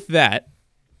 with that,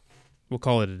 we'll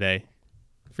call it a day.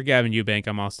 For Gavin Ewbank,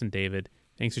 I'm Austin David.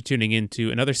 Thanks for tuning in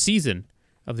to another season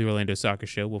of the Orlando Soccer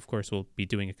Show. Well, of course, we'll be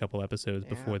doing a couple episodes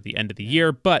before the end of the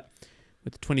year, but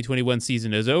with the 2021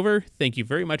 season is over, thank you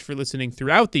very much for listening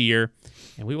throughout the year,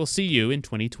 and we will see you in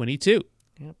 2022.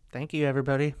 Yep. Thank you,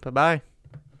 everybody. Bye-bye.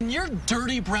 You're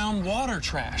dirty brown water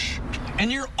trash,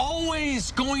 and you're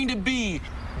always going to be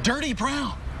dirty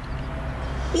brown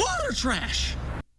water trash.